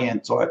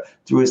clairvoyant or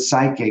through a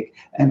psychic.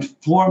 And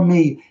for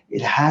me,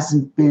 it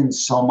hasn't been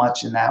so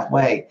much in that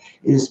way.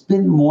 It has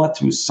been more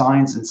through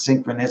signs and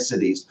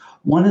synchronicities.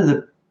 One of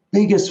the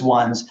biggest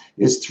ones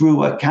is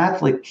through a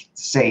Catholic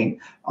saint,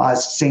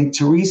 Saint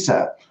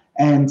Teresa.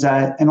 And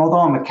although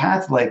I'm a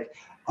Catholic,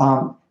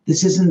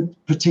 this isn't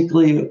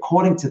particularly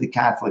according to the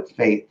Catholic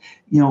faith.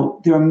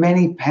 There are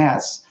many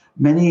paths,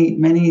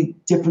 many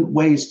different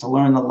ways to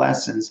learn the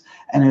lessons,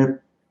 and it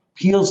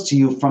appeals to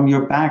you from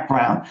your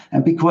background.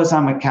 And because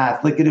I'm a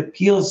Catholic, it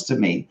appeals to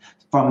me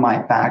from my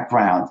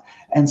background.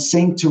 And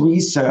Saint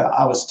Teresa,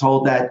 I was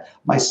told that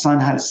my son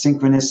had a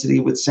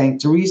synchronicity with Saint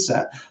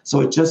Teresa.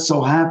 So it just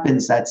so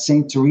happens that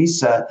Saint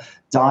Teresa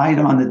died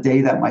on the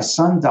day that my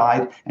son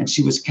died, and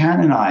she was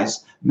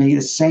canonized, made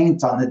a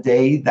saint on the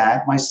day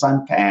that my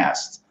son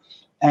passed.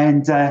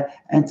 And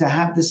to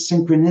have this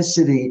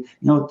synchronicity,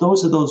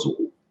 those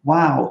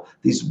are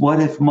these what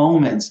if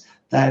moments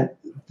that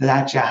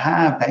you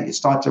have, that you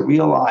start to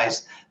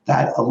realize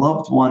that a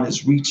loved one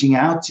is reaching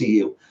out to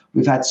you.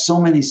 We've had so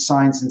many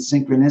signs and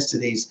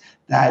synchronicities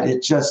that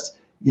it just,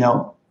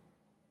 it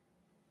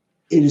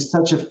is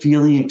such a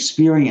feeling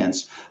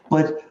experience.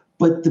 But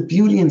the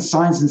beauty in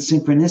signs and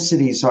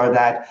synchronicities are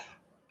that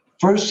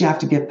first you have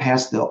to get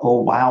past the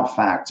oh wow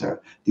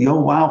factor. The oh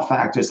wow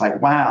factor is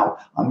like, wow,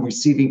 I'm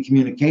receiving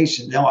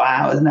communication. Oh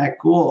wow, isn't that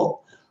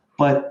cool?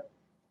 But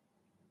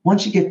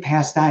once you get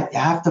past that, you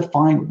have to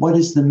find what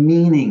is the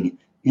meaning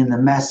in the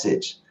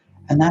message.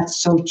 And that's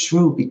so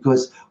true,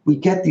 because we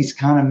get these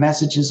kind of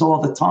messages all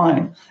the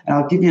time. And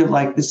I'll give you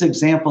like this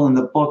example in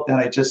the book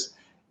that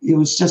it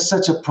was just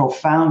such a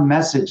profound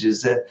message,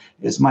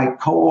 is my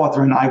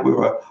co-author and I, we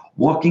were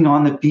walking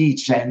on the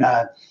beach, and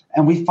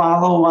we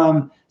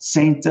follow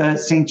Saint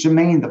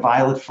Germain, the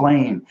Violet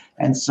Flame.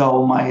 And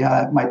so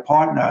my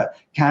partner,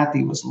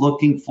 Kathy, was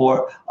looking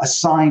for a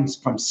sign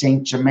from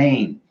Saint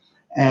Germain.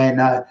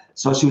 And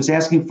so she was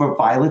asking for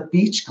violet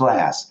beach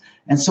glass.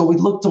 And so we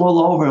looked all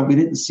over and we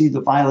didn't see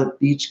the violet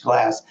beach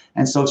glass.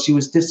 And so she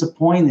was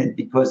disappointed,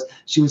 because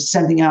she was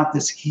sending out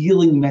this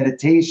healing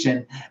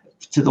meditation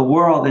to the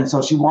world. And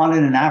so she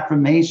wanted an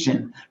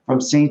affirmation from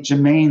Saint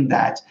Germain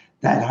that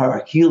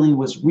her healing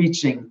was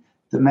reaching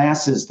the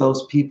masses,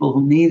 those people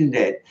who needed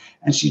it.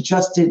 And she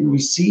just didn't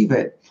receive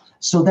it.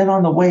 So then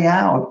on the way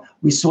out,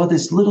 we saw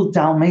this little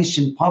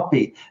Dalmatian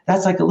puppy.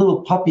 That's like a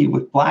little puppy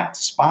with black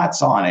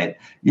spots on it,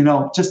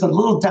 just a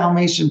little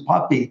Dalmatian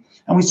puppy.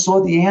 And we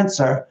saw the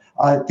answer,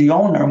 the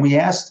owner, and we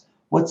asked,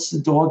 what's the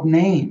dog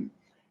name?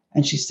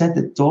 And she said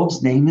the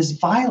dog's name is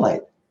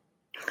Violet.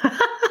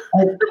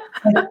 and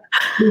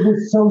it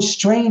was so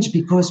strange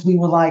because we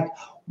were like,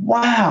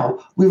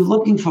 wow, we were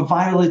looking for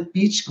Violet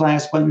Beach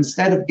Glass, but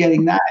instead of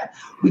getting that,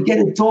 we get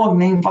a dog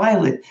named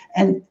Violet.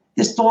 And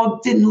this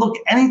dog didn't look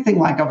anything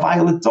like a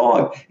Violet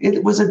dog.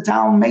 It was a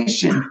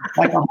Dalmatian,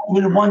 like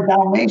 101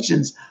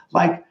 Dalmatians.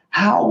 Like,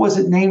 how was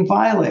it named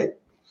Violet?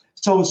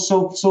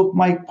 So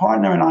my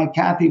partner and I,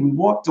 Kathy, we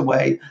walked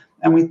away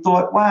and we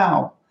thought,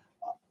 wow,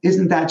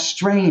 isn't that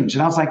strange?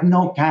 And I was like,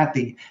 no,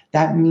 Kathy,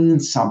 that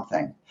means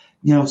something.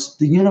 The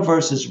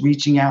universe is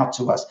reaching out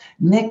to us.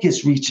 Nick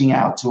is reaching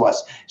out to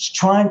us. He's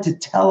trying to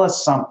tell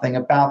us something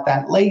about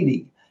that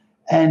lady.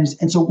 And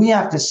so we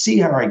have to see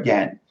her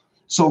again.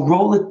 So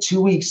roll it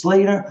 2 weeks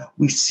later,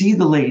 we see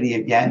the lady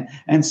again.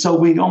 And so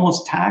we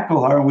almost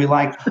tackle her and we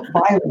like,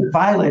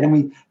 Violet, and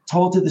we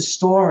told her the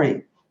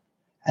story.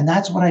 And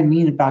that's what I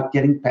mean about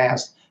getting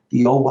past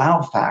the oh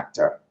wow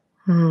factor.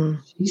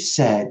 She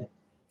said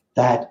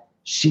that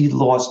she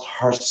lost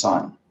her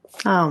son.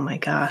 Oh my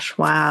gosh.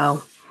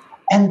 Wow.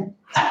 And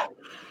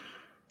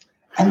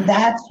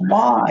that's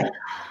why,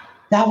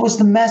 that was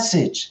the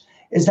message,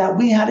 is that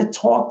we had to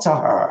talk to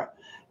her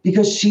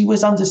because she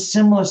was under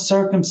similar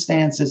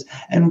circumstances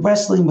and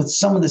wrestling with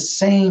some of the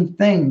same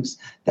things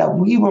that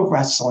we were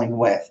wrestling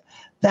with.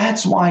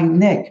 That's why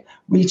Nick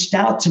reached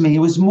out to me. It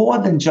was more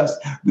than just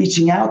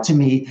reaching out to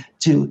me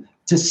to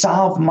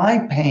solve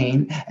my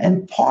pain.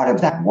 And part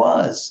of that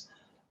was,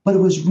 but it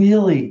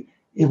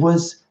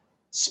was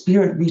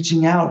Spirit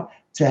reaching out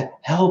to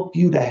help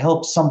you, to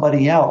help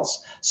somebody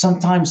else.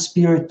 Sometimes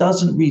Spirit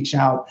doesn't reach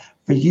out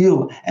for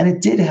you. And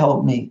it did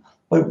help me.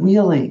 But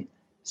really,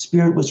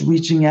 Spirit was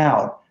reaching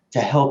out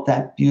to help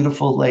that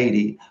beautiful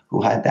lady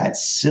who had that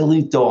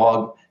silly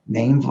dog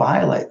named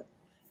Violet.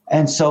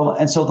 And so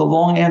the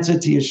long answer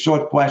to your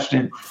short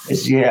question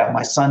is, yeah,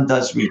 my son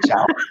does reach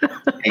out,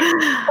 but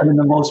in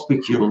the most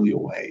peculiar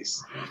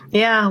ways.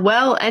 Yeah,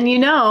 well, and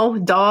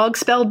dog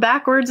spelled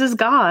backwards is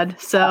God.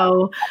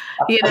 So,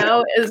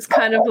 it's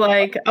kind of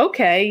like,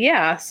 okay,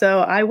 yeah, so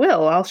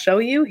I'll show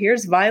you.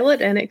 Here's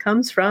Violet, and it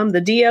comes from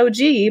the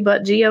D-O-G,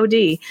 but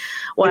G-O-D.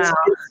 Wow.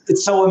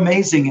 It's so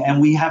amazing. And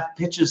we have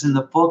pictures in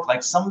the book,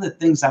 like some of the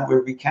things that we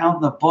recount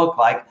in the book,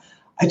 like,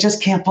 I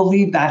just can't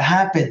believe that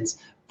happens.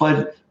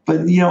 But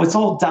it's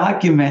all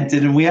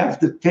documented and we have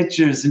the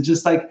pictures, and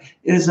just like,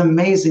 it is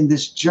amazing.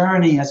 This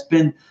journey has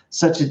been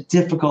such a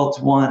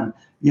difficult one,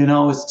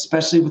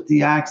 especially with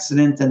the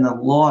accident and the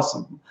loss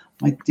of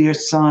my dear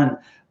son.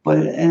 But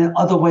in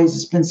other ways,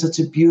 it's been such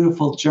a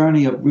beautiful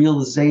journey of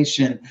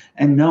realization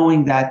and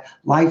knowing that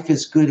life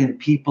is good and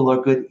people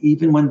are good,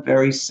 even when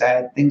very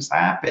sad things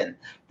happen,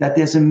 that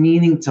there's a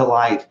meaning to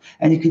life.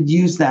 And you could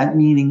use that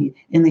meaning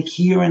in the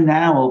here and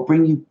now. It'll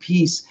bring you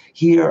peace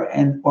here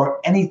or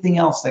anything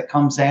else that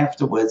comes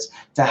afterwards,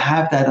 to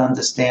have that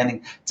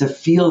understanding, to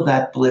feel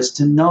that bliss,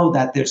 to know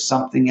that there's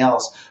something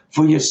else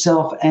for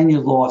yourself and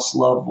your lost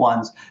loved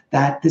ones,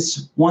 that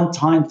this one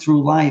time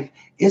through life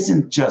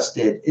isn't just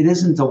it. It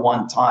isn't a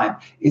one time.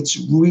 It's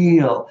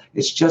real.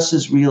 It's just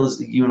as real as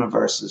the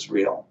universe is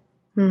real.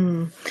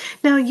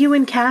 Now, you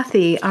and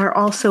Kathy are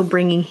also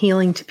bringing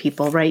healing to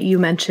people, right? You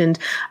mentioned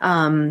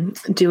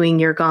doing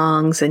your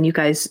gongs, and you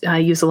guys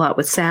use a lot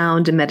with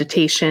sound and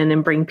meditation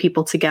and bring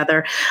people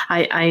together.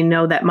 I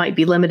know that might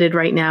be limited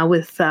right now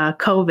with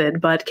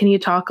COVID, but can you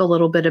talk a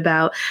little bit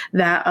about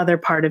that other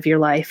part of your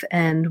life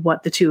and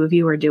what the two of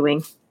you are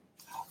doing?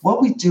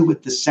 What we do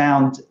with the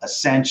Sound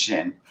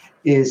Ascension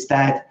is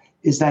that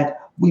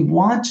we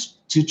want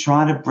to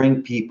try to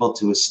bring people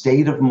to a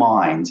state of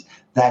mind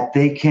that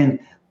they can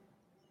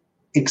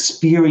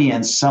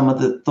experience some of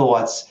the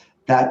thoughts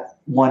that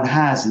one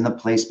has in the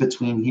place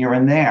between here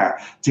and there,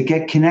 to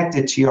get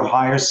connected to your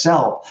higher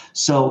self.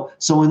 So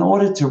in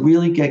order to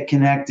really get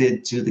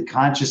connected to the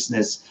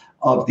consciousness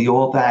of the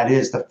all that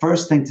is, the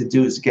first thing to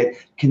do is get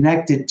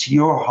connected to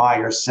your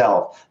higher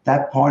self,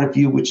 that part of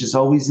you which is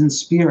always in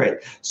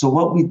spirit. So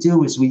what we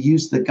do is we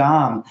use the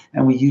gong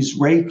and we use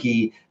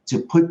Reiki to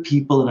put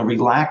people in a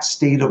relaxed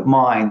state of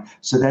mind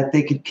so that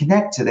they could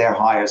connect to their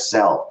higher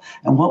self.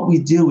 And what we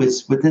do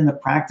is, within the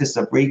practice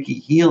of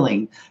Reiki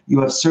healing,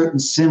 you have certain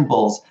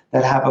symbols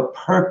that have a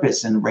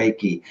purpose in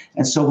Reiki.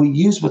 And so we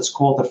use what's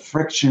called a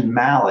friction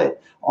mallet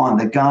on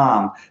the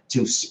gong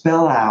to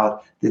spell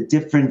out the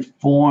different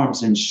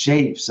forms and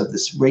shapes of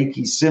this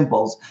Reiki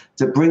symbols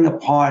to bring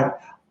upon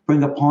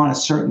a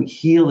certain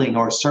healing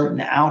or a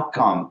certain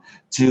outcome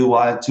to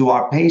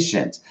our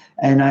patient.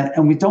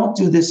 And we don't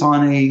do this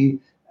on a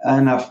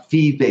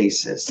fee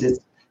basis.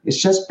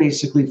 It's just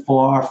basically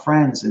for our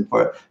friends and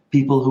for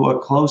people who are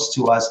close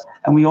to us.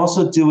 And we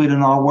also do it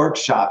in our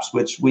workshops,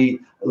 which we,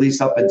 at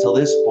least up until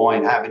this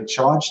point, haven't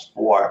charged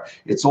for.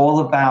 It's all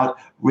about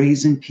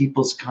raising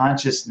people's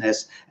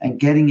consciousness and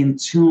getting in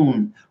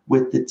tune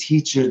with the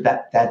teacher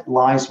that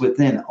lies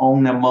within.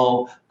 Om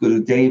Namo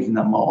Gurudev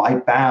Namo. I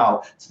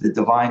bow to the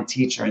divine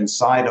teacher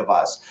inside of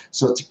us.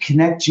 So to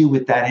connect you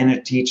with that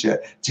inner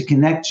teacher, to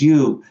connect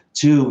you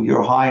to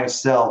your higher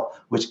self,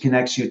 which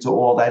connects you to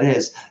all that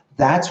is.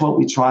 That's what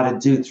we try to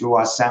do through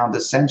our sound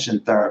ascension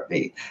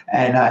therapy.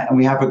 And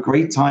we have a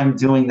great time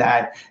doing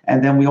that.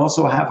 And then we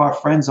also have our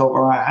friends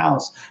over our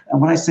house. And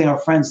when I say our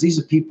friends, these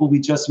are people we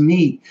just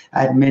meet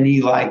at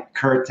many like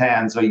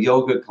kirtans or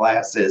yoga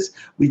classes.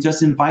 We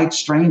just invite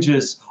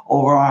strangers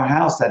over our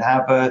house that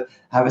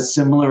have a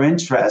similar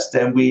interest.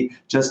 And we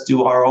just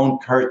do our own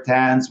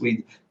kirtans.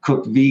 We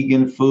cook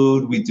vegan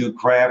food. We do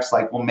crafts,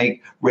 like we'll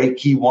make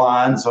Reiki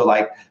wands or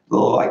like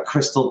little like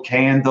crystal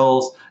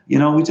candles. You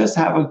know, we just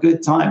have a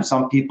good time.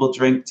 Some people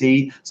drink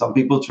tea. Some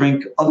people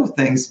drink other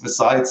things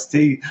besides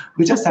tea.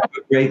 We just have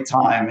a great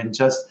time and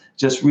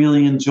just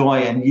really enjoy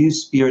and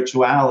use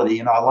spirituality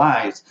in our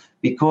lives,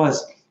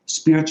 because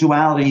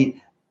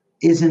spirituality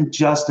isn't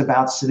just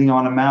about sitting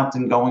on a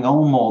mountain going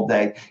home all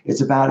day.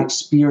 It's about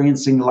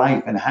experiencing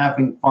life and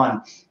having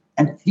fun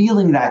and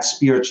feeling that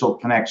spiritual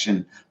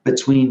connection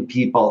between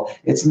people.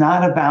 It's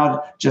not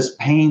about just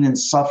pain and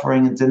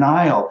suffering and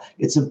denial.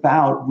 It's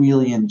about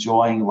really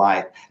enjoying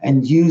life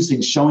and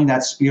showing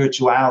that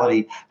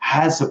spirituality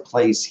has a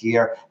place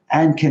here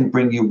and can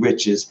bring you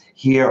riches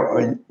here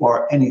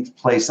or any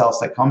place else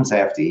that comes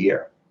after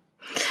here.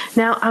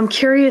 Now, I'm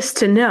curious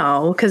to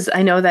know, because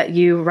I know that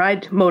you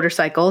ride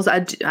motorcycles. I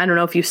don't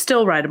know if you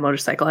still ride a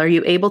motorcycle. Are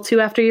you able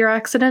to after your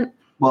accident?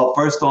 Well,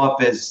 first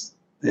off is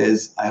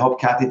I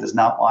hope Kathy does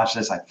not watch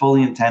this. I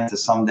fully intend to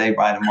someday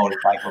ride a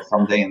motorcycle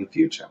someday in the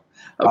future.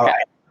 Okay. All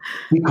right.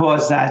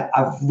 Because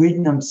I've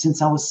ridden them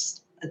since I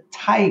was a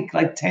tyke,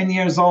 like 10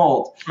 years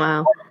old.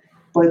 Wow.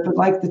 But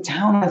like the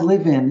town I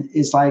live in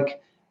is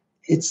like,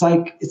 it's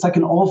like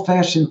an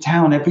old-fashioned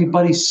town.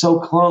 Everybody's so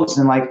close.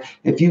 And like,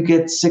 if you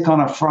get sick on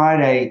a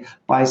Friday,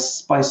 by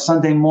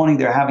Sunday morning,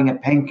 they're having a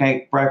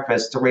pancake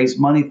breakfast to raise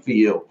money for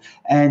you.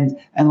 And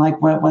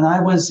like when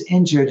I was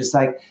injured, it's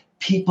like,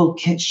 people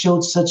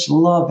showed such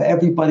love.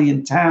 Everybody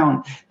in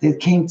town, they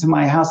came to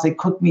my house. They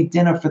cooked me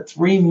dinner for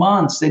 3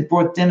 months. They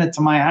brought dinner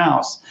to my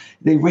house.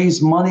 They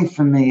raised money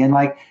for me. And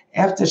like,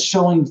 after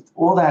showing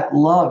all that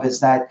love, is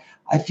that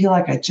I feel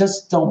like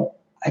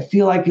I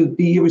feel like it would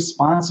be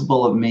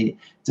irresponsible of me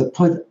to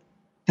put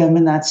them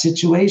in that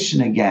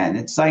situation again.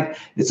 It's like,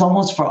 it's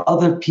almost for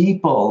other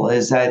people,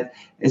 is that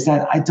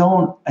I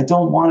don't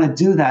want to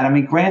do that. I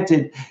mean,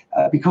 granted,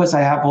 because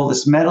I have all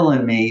this metal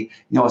in me,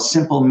 you know, a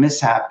simple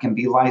mishap can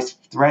be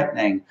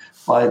life-threatening,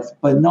 but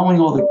knowing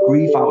all the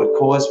grief I would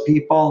cause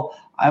people,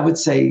 I would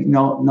say,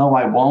 no,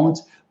 I won't.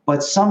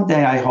 But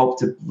someday I hope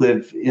to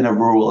live in a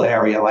rural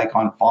area, like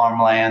on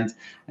farmland,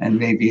 and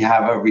maybe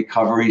have a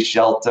recovery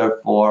shelter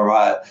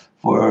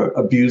for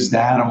abused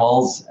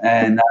animals.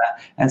 And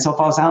so if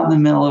I was out in the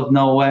middle of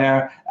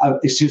nowhere,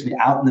 out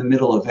in the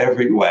middle of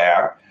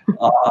everywhere,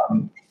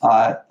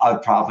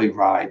 I'd probably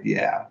ride.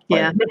 Yeah.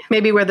 Yeah.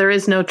 Maybe where there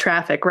is no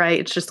traffic, right?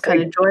 It's just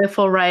kind of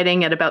joyful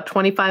riding at about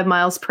 25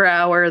 miles per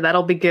hour.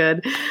 That'll be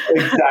good.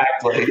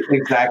 Exactly.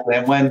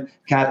 And when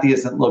Kathy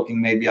isn't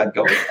looking, maybe I'd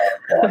go with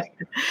that.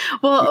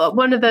 Well,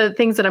 one of the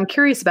things that I'm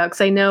curious about,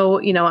 because I know,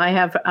 I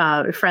have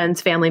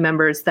friends, family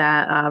members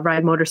that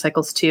ride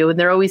motorcycles too. And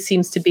there always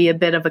seems to be a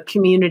bit of a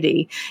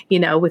community,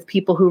 with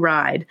people who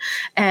ride.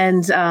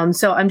 And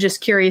so I'm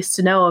just curious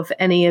to know if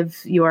any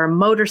of your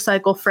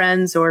motorcycle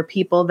friends or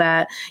people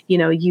that,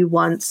 you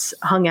once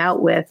hung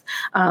out with,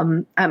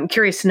 I'm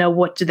curious to know,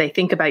 what do they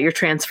think about your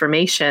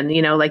transformation?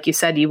 Like you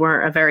said, you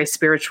weren't a very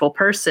spiritual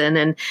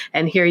person,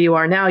 and here you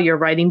are now, you're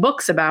writing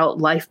books about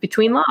life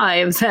between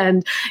lives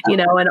and,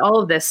 and all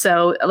of this.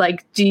 So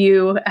like,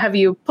 have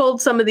you pulled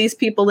some of these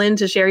people in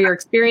to share your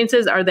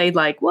experiences? Are they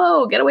like,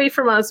 whoa, get away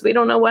from us, we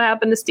don't know what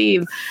happened to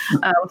Steve?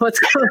 What's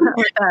going on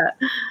with that?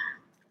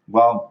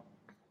 Well,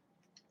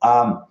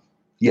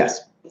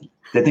 yes,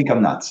 they think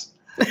I'm nuts.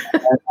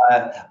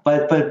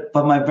 But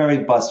my very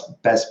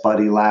best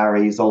buddy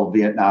Larry is old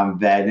Vietnam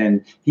vet,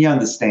 and he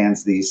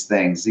understands these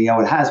things. It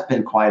has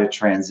been quite a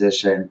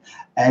transition,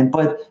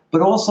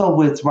 but also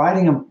with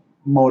riding a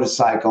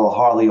motorcycle,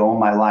 Harley, all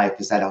my life,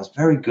 is that I was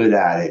very good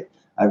at it.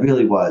 I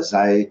really was.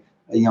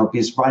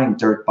 Because riding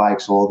dirt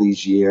bikes all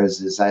these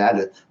years, I had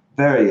a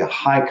very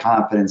high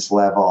confidence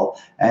level,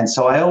 and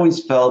so I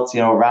always felt,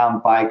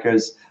 around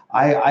bikers,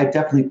 I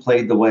definitely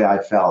played the way I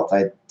felt.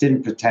 I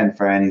didn't pretend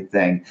for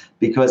anything,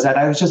 because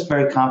I was just a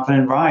very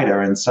confident rider.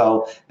 And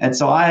so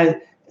I,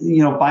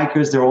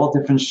 bikers, they're all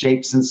different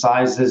shapes and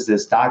sizes.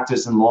 There's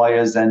doctors and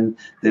lawyers, and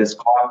there's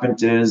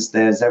carpenters,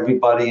 there's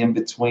everybody in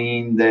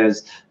between.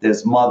 There's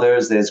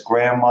mothers, there's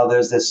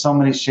grandmothers, there's so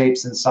many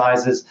shapes and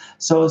sizes.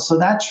 So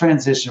that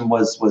transition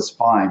was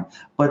fine.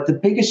 But the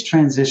biggest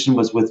transition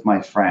was with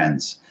my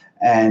friends.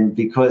 and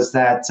because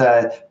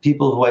that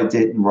people who I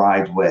didn't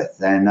ride with,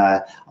 and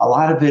a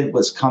lot of it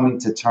was coming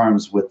to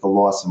terms with the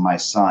loss of my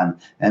son,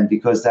 and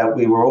because that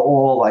we were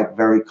all like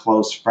very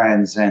close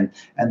friends, and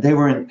they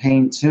were in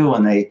pain too,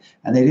 and they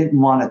didn't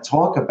want to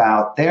talk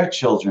about their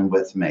children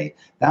with me.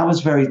 That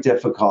was very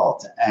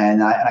difficult,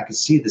 and I could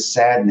see the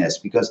sadness,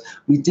 because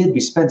we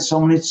spent so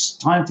much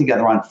time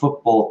together on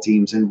football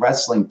teams and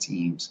wrestling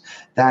teams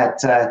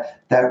that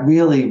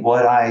really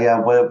what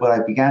I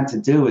began to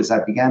do is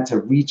I began to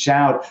reach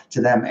out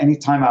to them.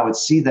 Anytime I would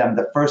see them,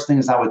 the first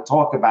things I would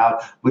talk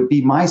about would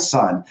be my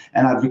son,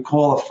 and I'd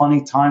recall a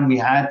funny time we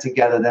had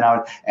together. Then I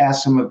would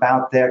ask them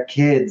about their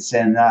kids,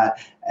 and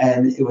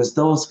it was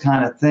those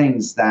kind of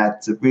things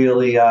that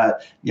really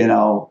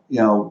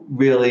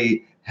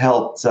really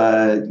helped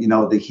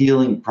the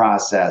healing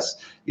process.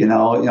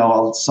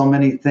 So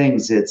many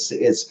things.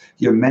 It's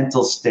your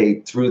mental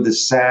state through the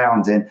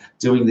sound and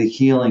doing the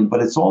healing,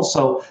 but it's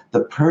also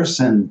the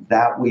person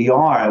that we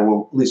are,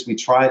 or at least we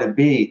try to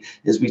be,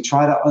 is we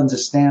try to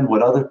understand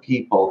what other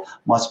people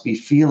must be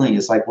feeling.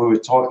 It's like we were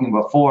talking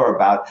before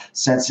about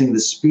sensing the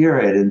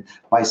spirit, and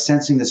by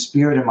sensing the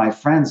spirit in my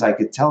friends, I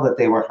could tell that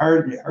they were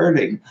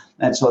hurting.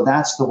 And so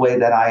that's the way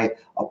that I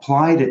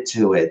applied it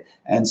to it.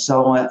 And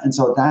so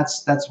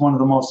that's one of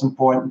the most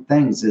important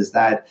things is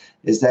that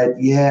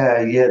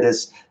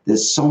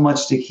there's so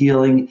much to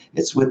healing.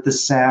 It's with the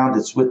sound,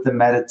 it's with the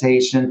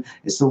meditation,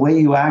 it's the way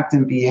you act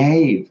and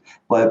behave.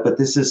 But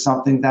this is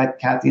something that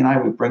Kathy and I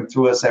would bring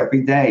through us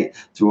every day,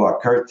 through our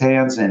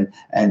kirtans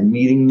and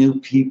meeting new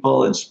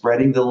people and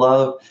spreading the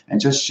love and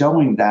just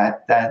showing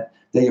that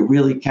you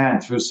really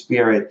can, through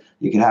spirit,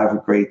 you can have a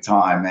great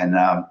time and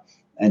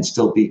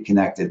still be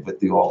connected with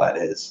the all that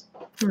is.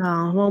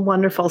 Oh, well,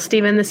 wonderful.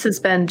 Stephen, this has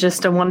been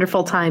just a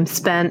wonderful time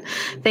spent.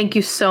 Thank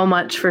you so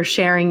much for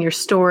sharing your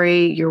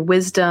story, your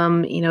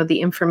wisdom,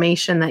 the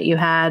information that you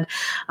had,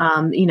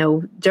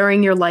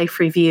 during your life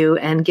review,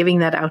 and giving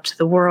that out to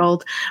the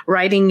world,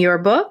 writing your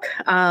book.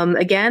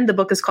 Again, the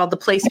book is called The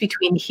Place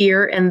Between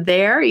Here and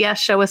There. Yes,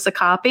 show us a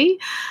copy.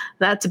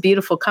 That's a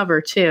beautiful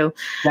cover too.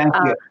 Thank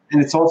you.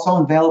 And it's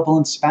also available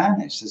in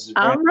Spanish. This is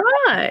all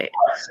right.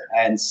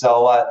 And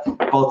so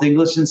both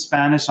English and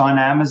Spanish on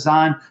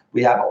Amazon.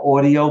 We have an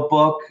audio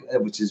book,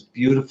 which is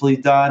beautifully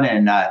done.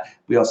 And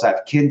we also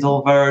have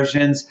Kindle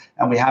versions.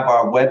 And we have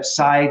our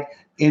website,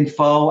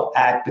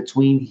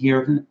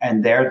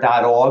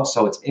 info@betweenhereandthere.org.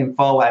 So it's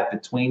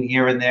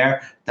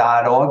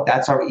info@betweenhereandthere.org.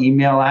 That's our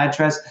email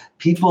address.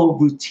 People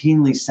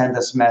routinely send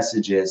us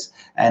messages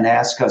and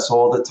ask us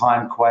all the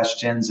time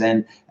questions,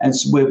 and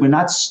we're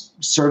not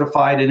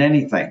certified in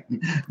anything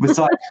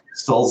besides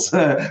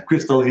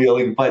crystal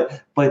healing,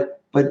 but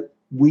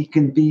we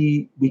can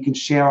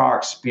share our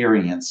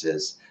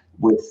experiences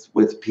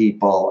with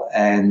people,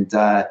 and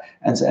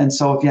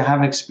so if you have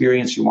an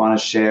experience you want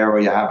to share or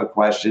you have a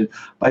question,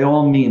 by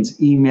all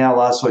means email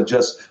us or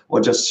just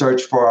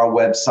search for our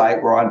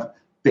website. We're on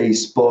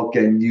Facebook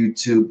and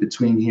YouTube,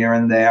 Between Here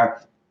and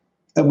There.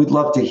 And we'd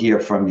love to hear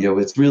from you.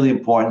 It's really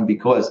important,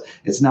 because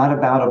it's not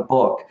about a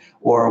book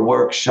or a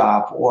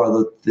workshop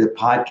or the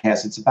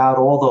podcast. It's about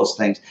all those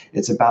things.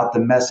 It's about the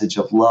message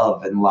of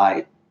love and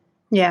light.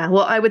 Yeah,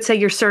 well, I would say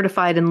you're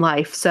certified in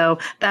life, so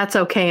that's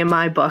okay in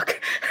my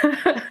book.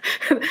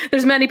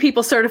 There's many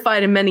people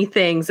certified in many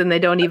things, and they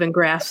don't even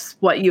grasp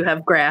what you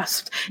have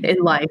grasped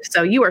in life.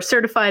 So you are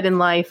certified in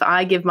life.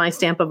 I give my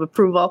stamp of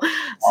approval.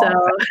 So,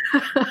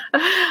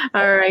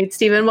 all right,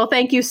 Stephen. Well,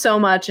 thank you so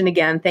much. And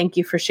again, thank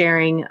you for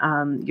sharing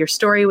your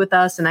story with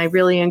us. And I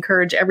really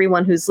encourage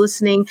everyone who's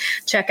listening,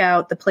 check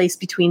out The Place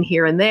Between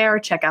Here and There.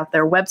 Check out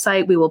their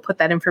website. We will put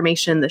that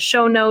information in the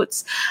show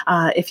notes.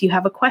 If you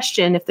have a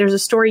question, if there's a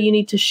story you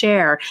need to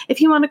share, if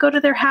you want to go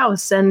to their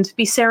house and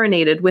be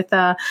serenaded with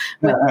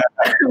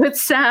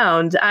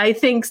sound, I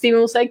think Stephen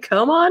will say,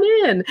 come on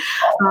in.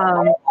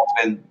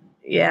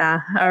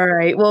 Yeah. All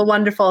right. Well,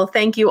 wonderful.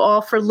 Thank you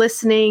all for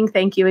listening.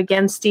 Thank you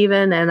again,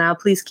 Stephen. And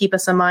please keep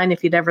us in mind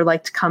if you'd ever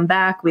like to come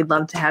back. We'd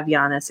love to have you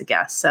on as a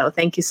guest. So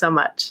thank you so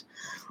much.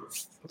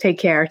 Take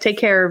care. Take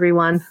care,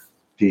 everyone.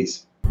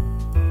 Peace.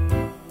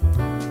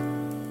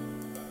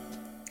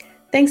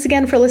 Thanks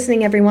again for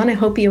listening, everyone. I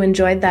hope you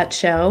enjoyed that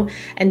show.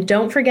 And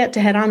don't forget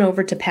to head on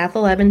over to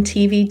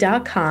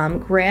path11tv.com,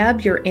 grab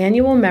your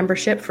annual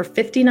membership for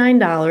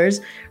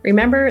 $59.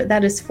 Remember,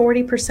 that is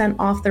 40%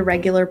 off the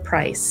regular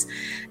price.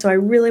 So I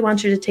really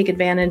want you to take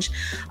advantage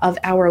of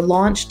our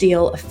launch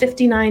deal of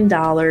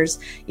 $59.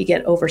 You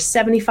get over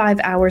 75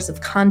 hours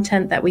of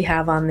content that we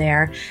have on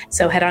there.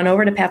 So head on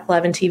over to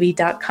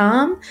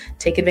path11tv.com,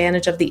 take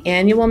advantage of the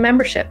annual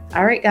membership.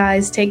 All right,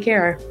 guys, take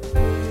care.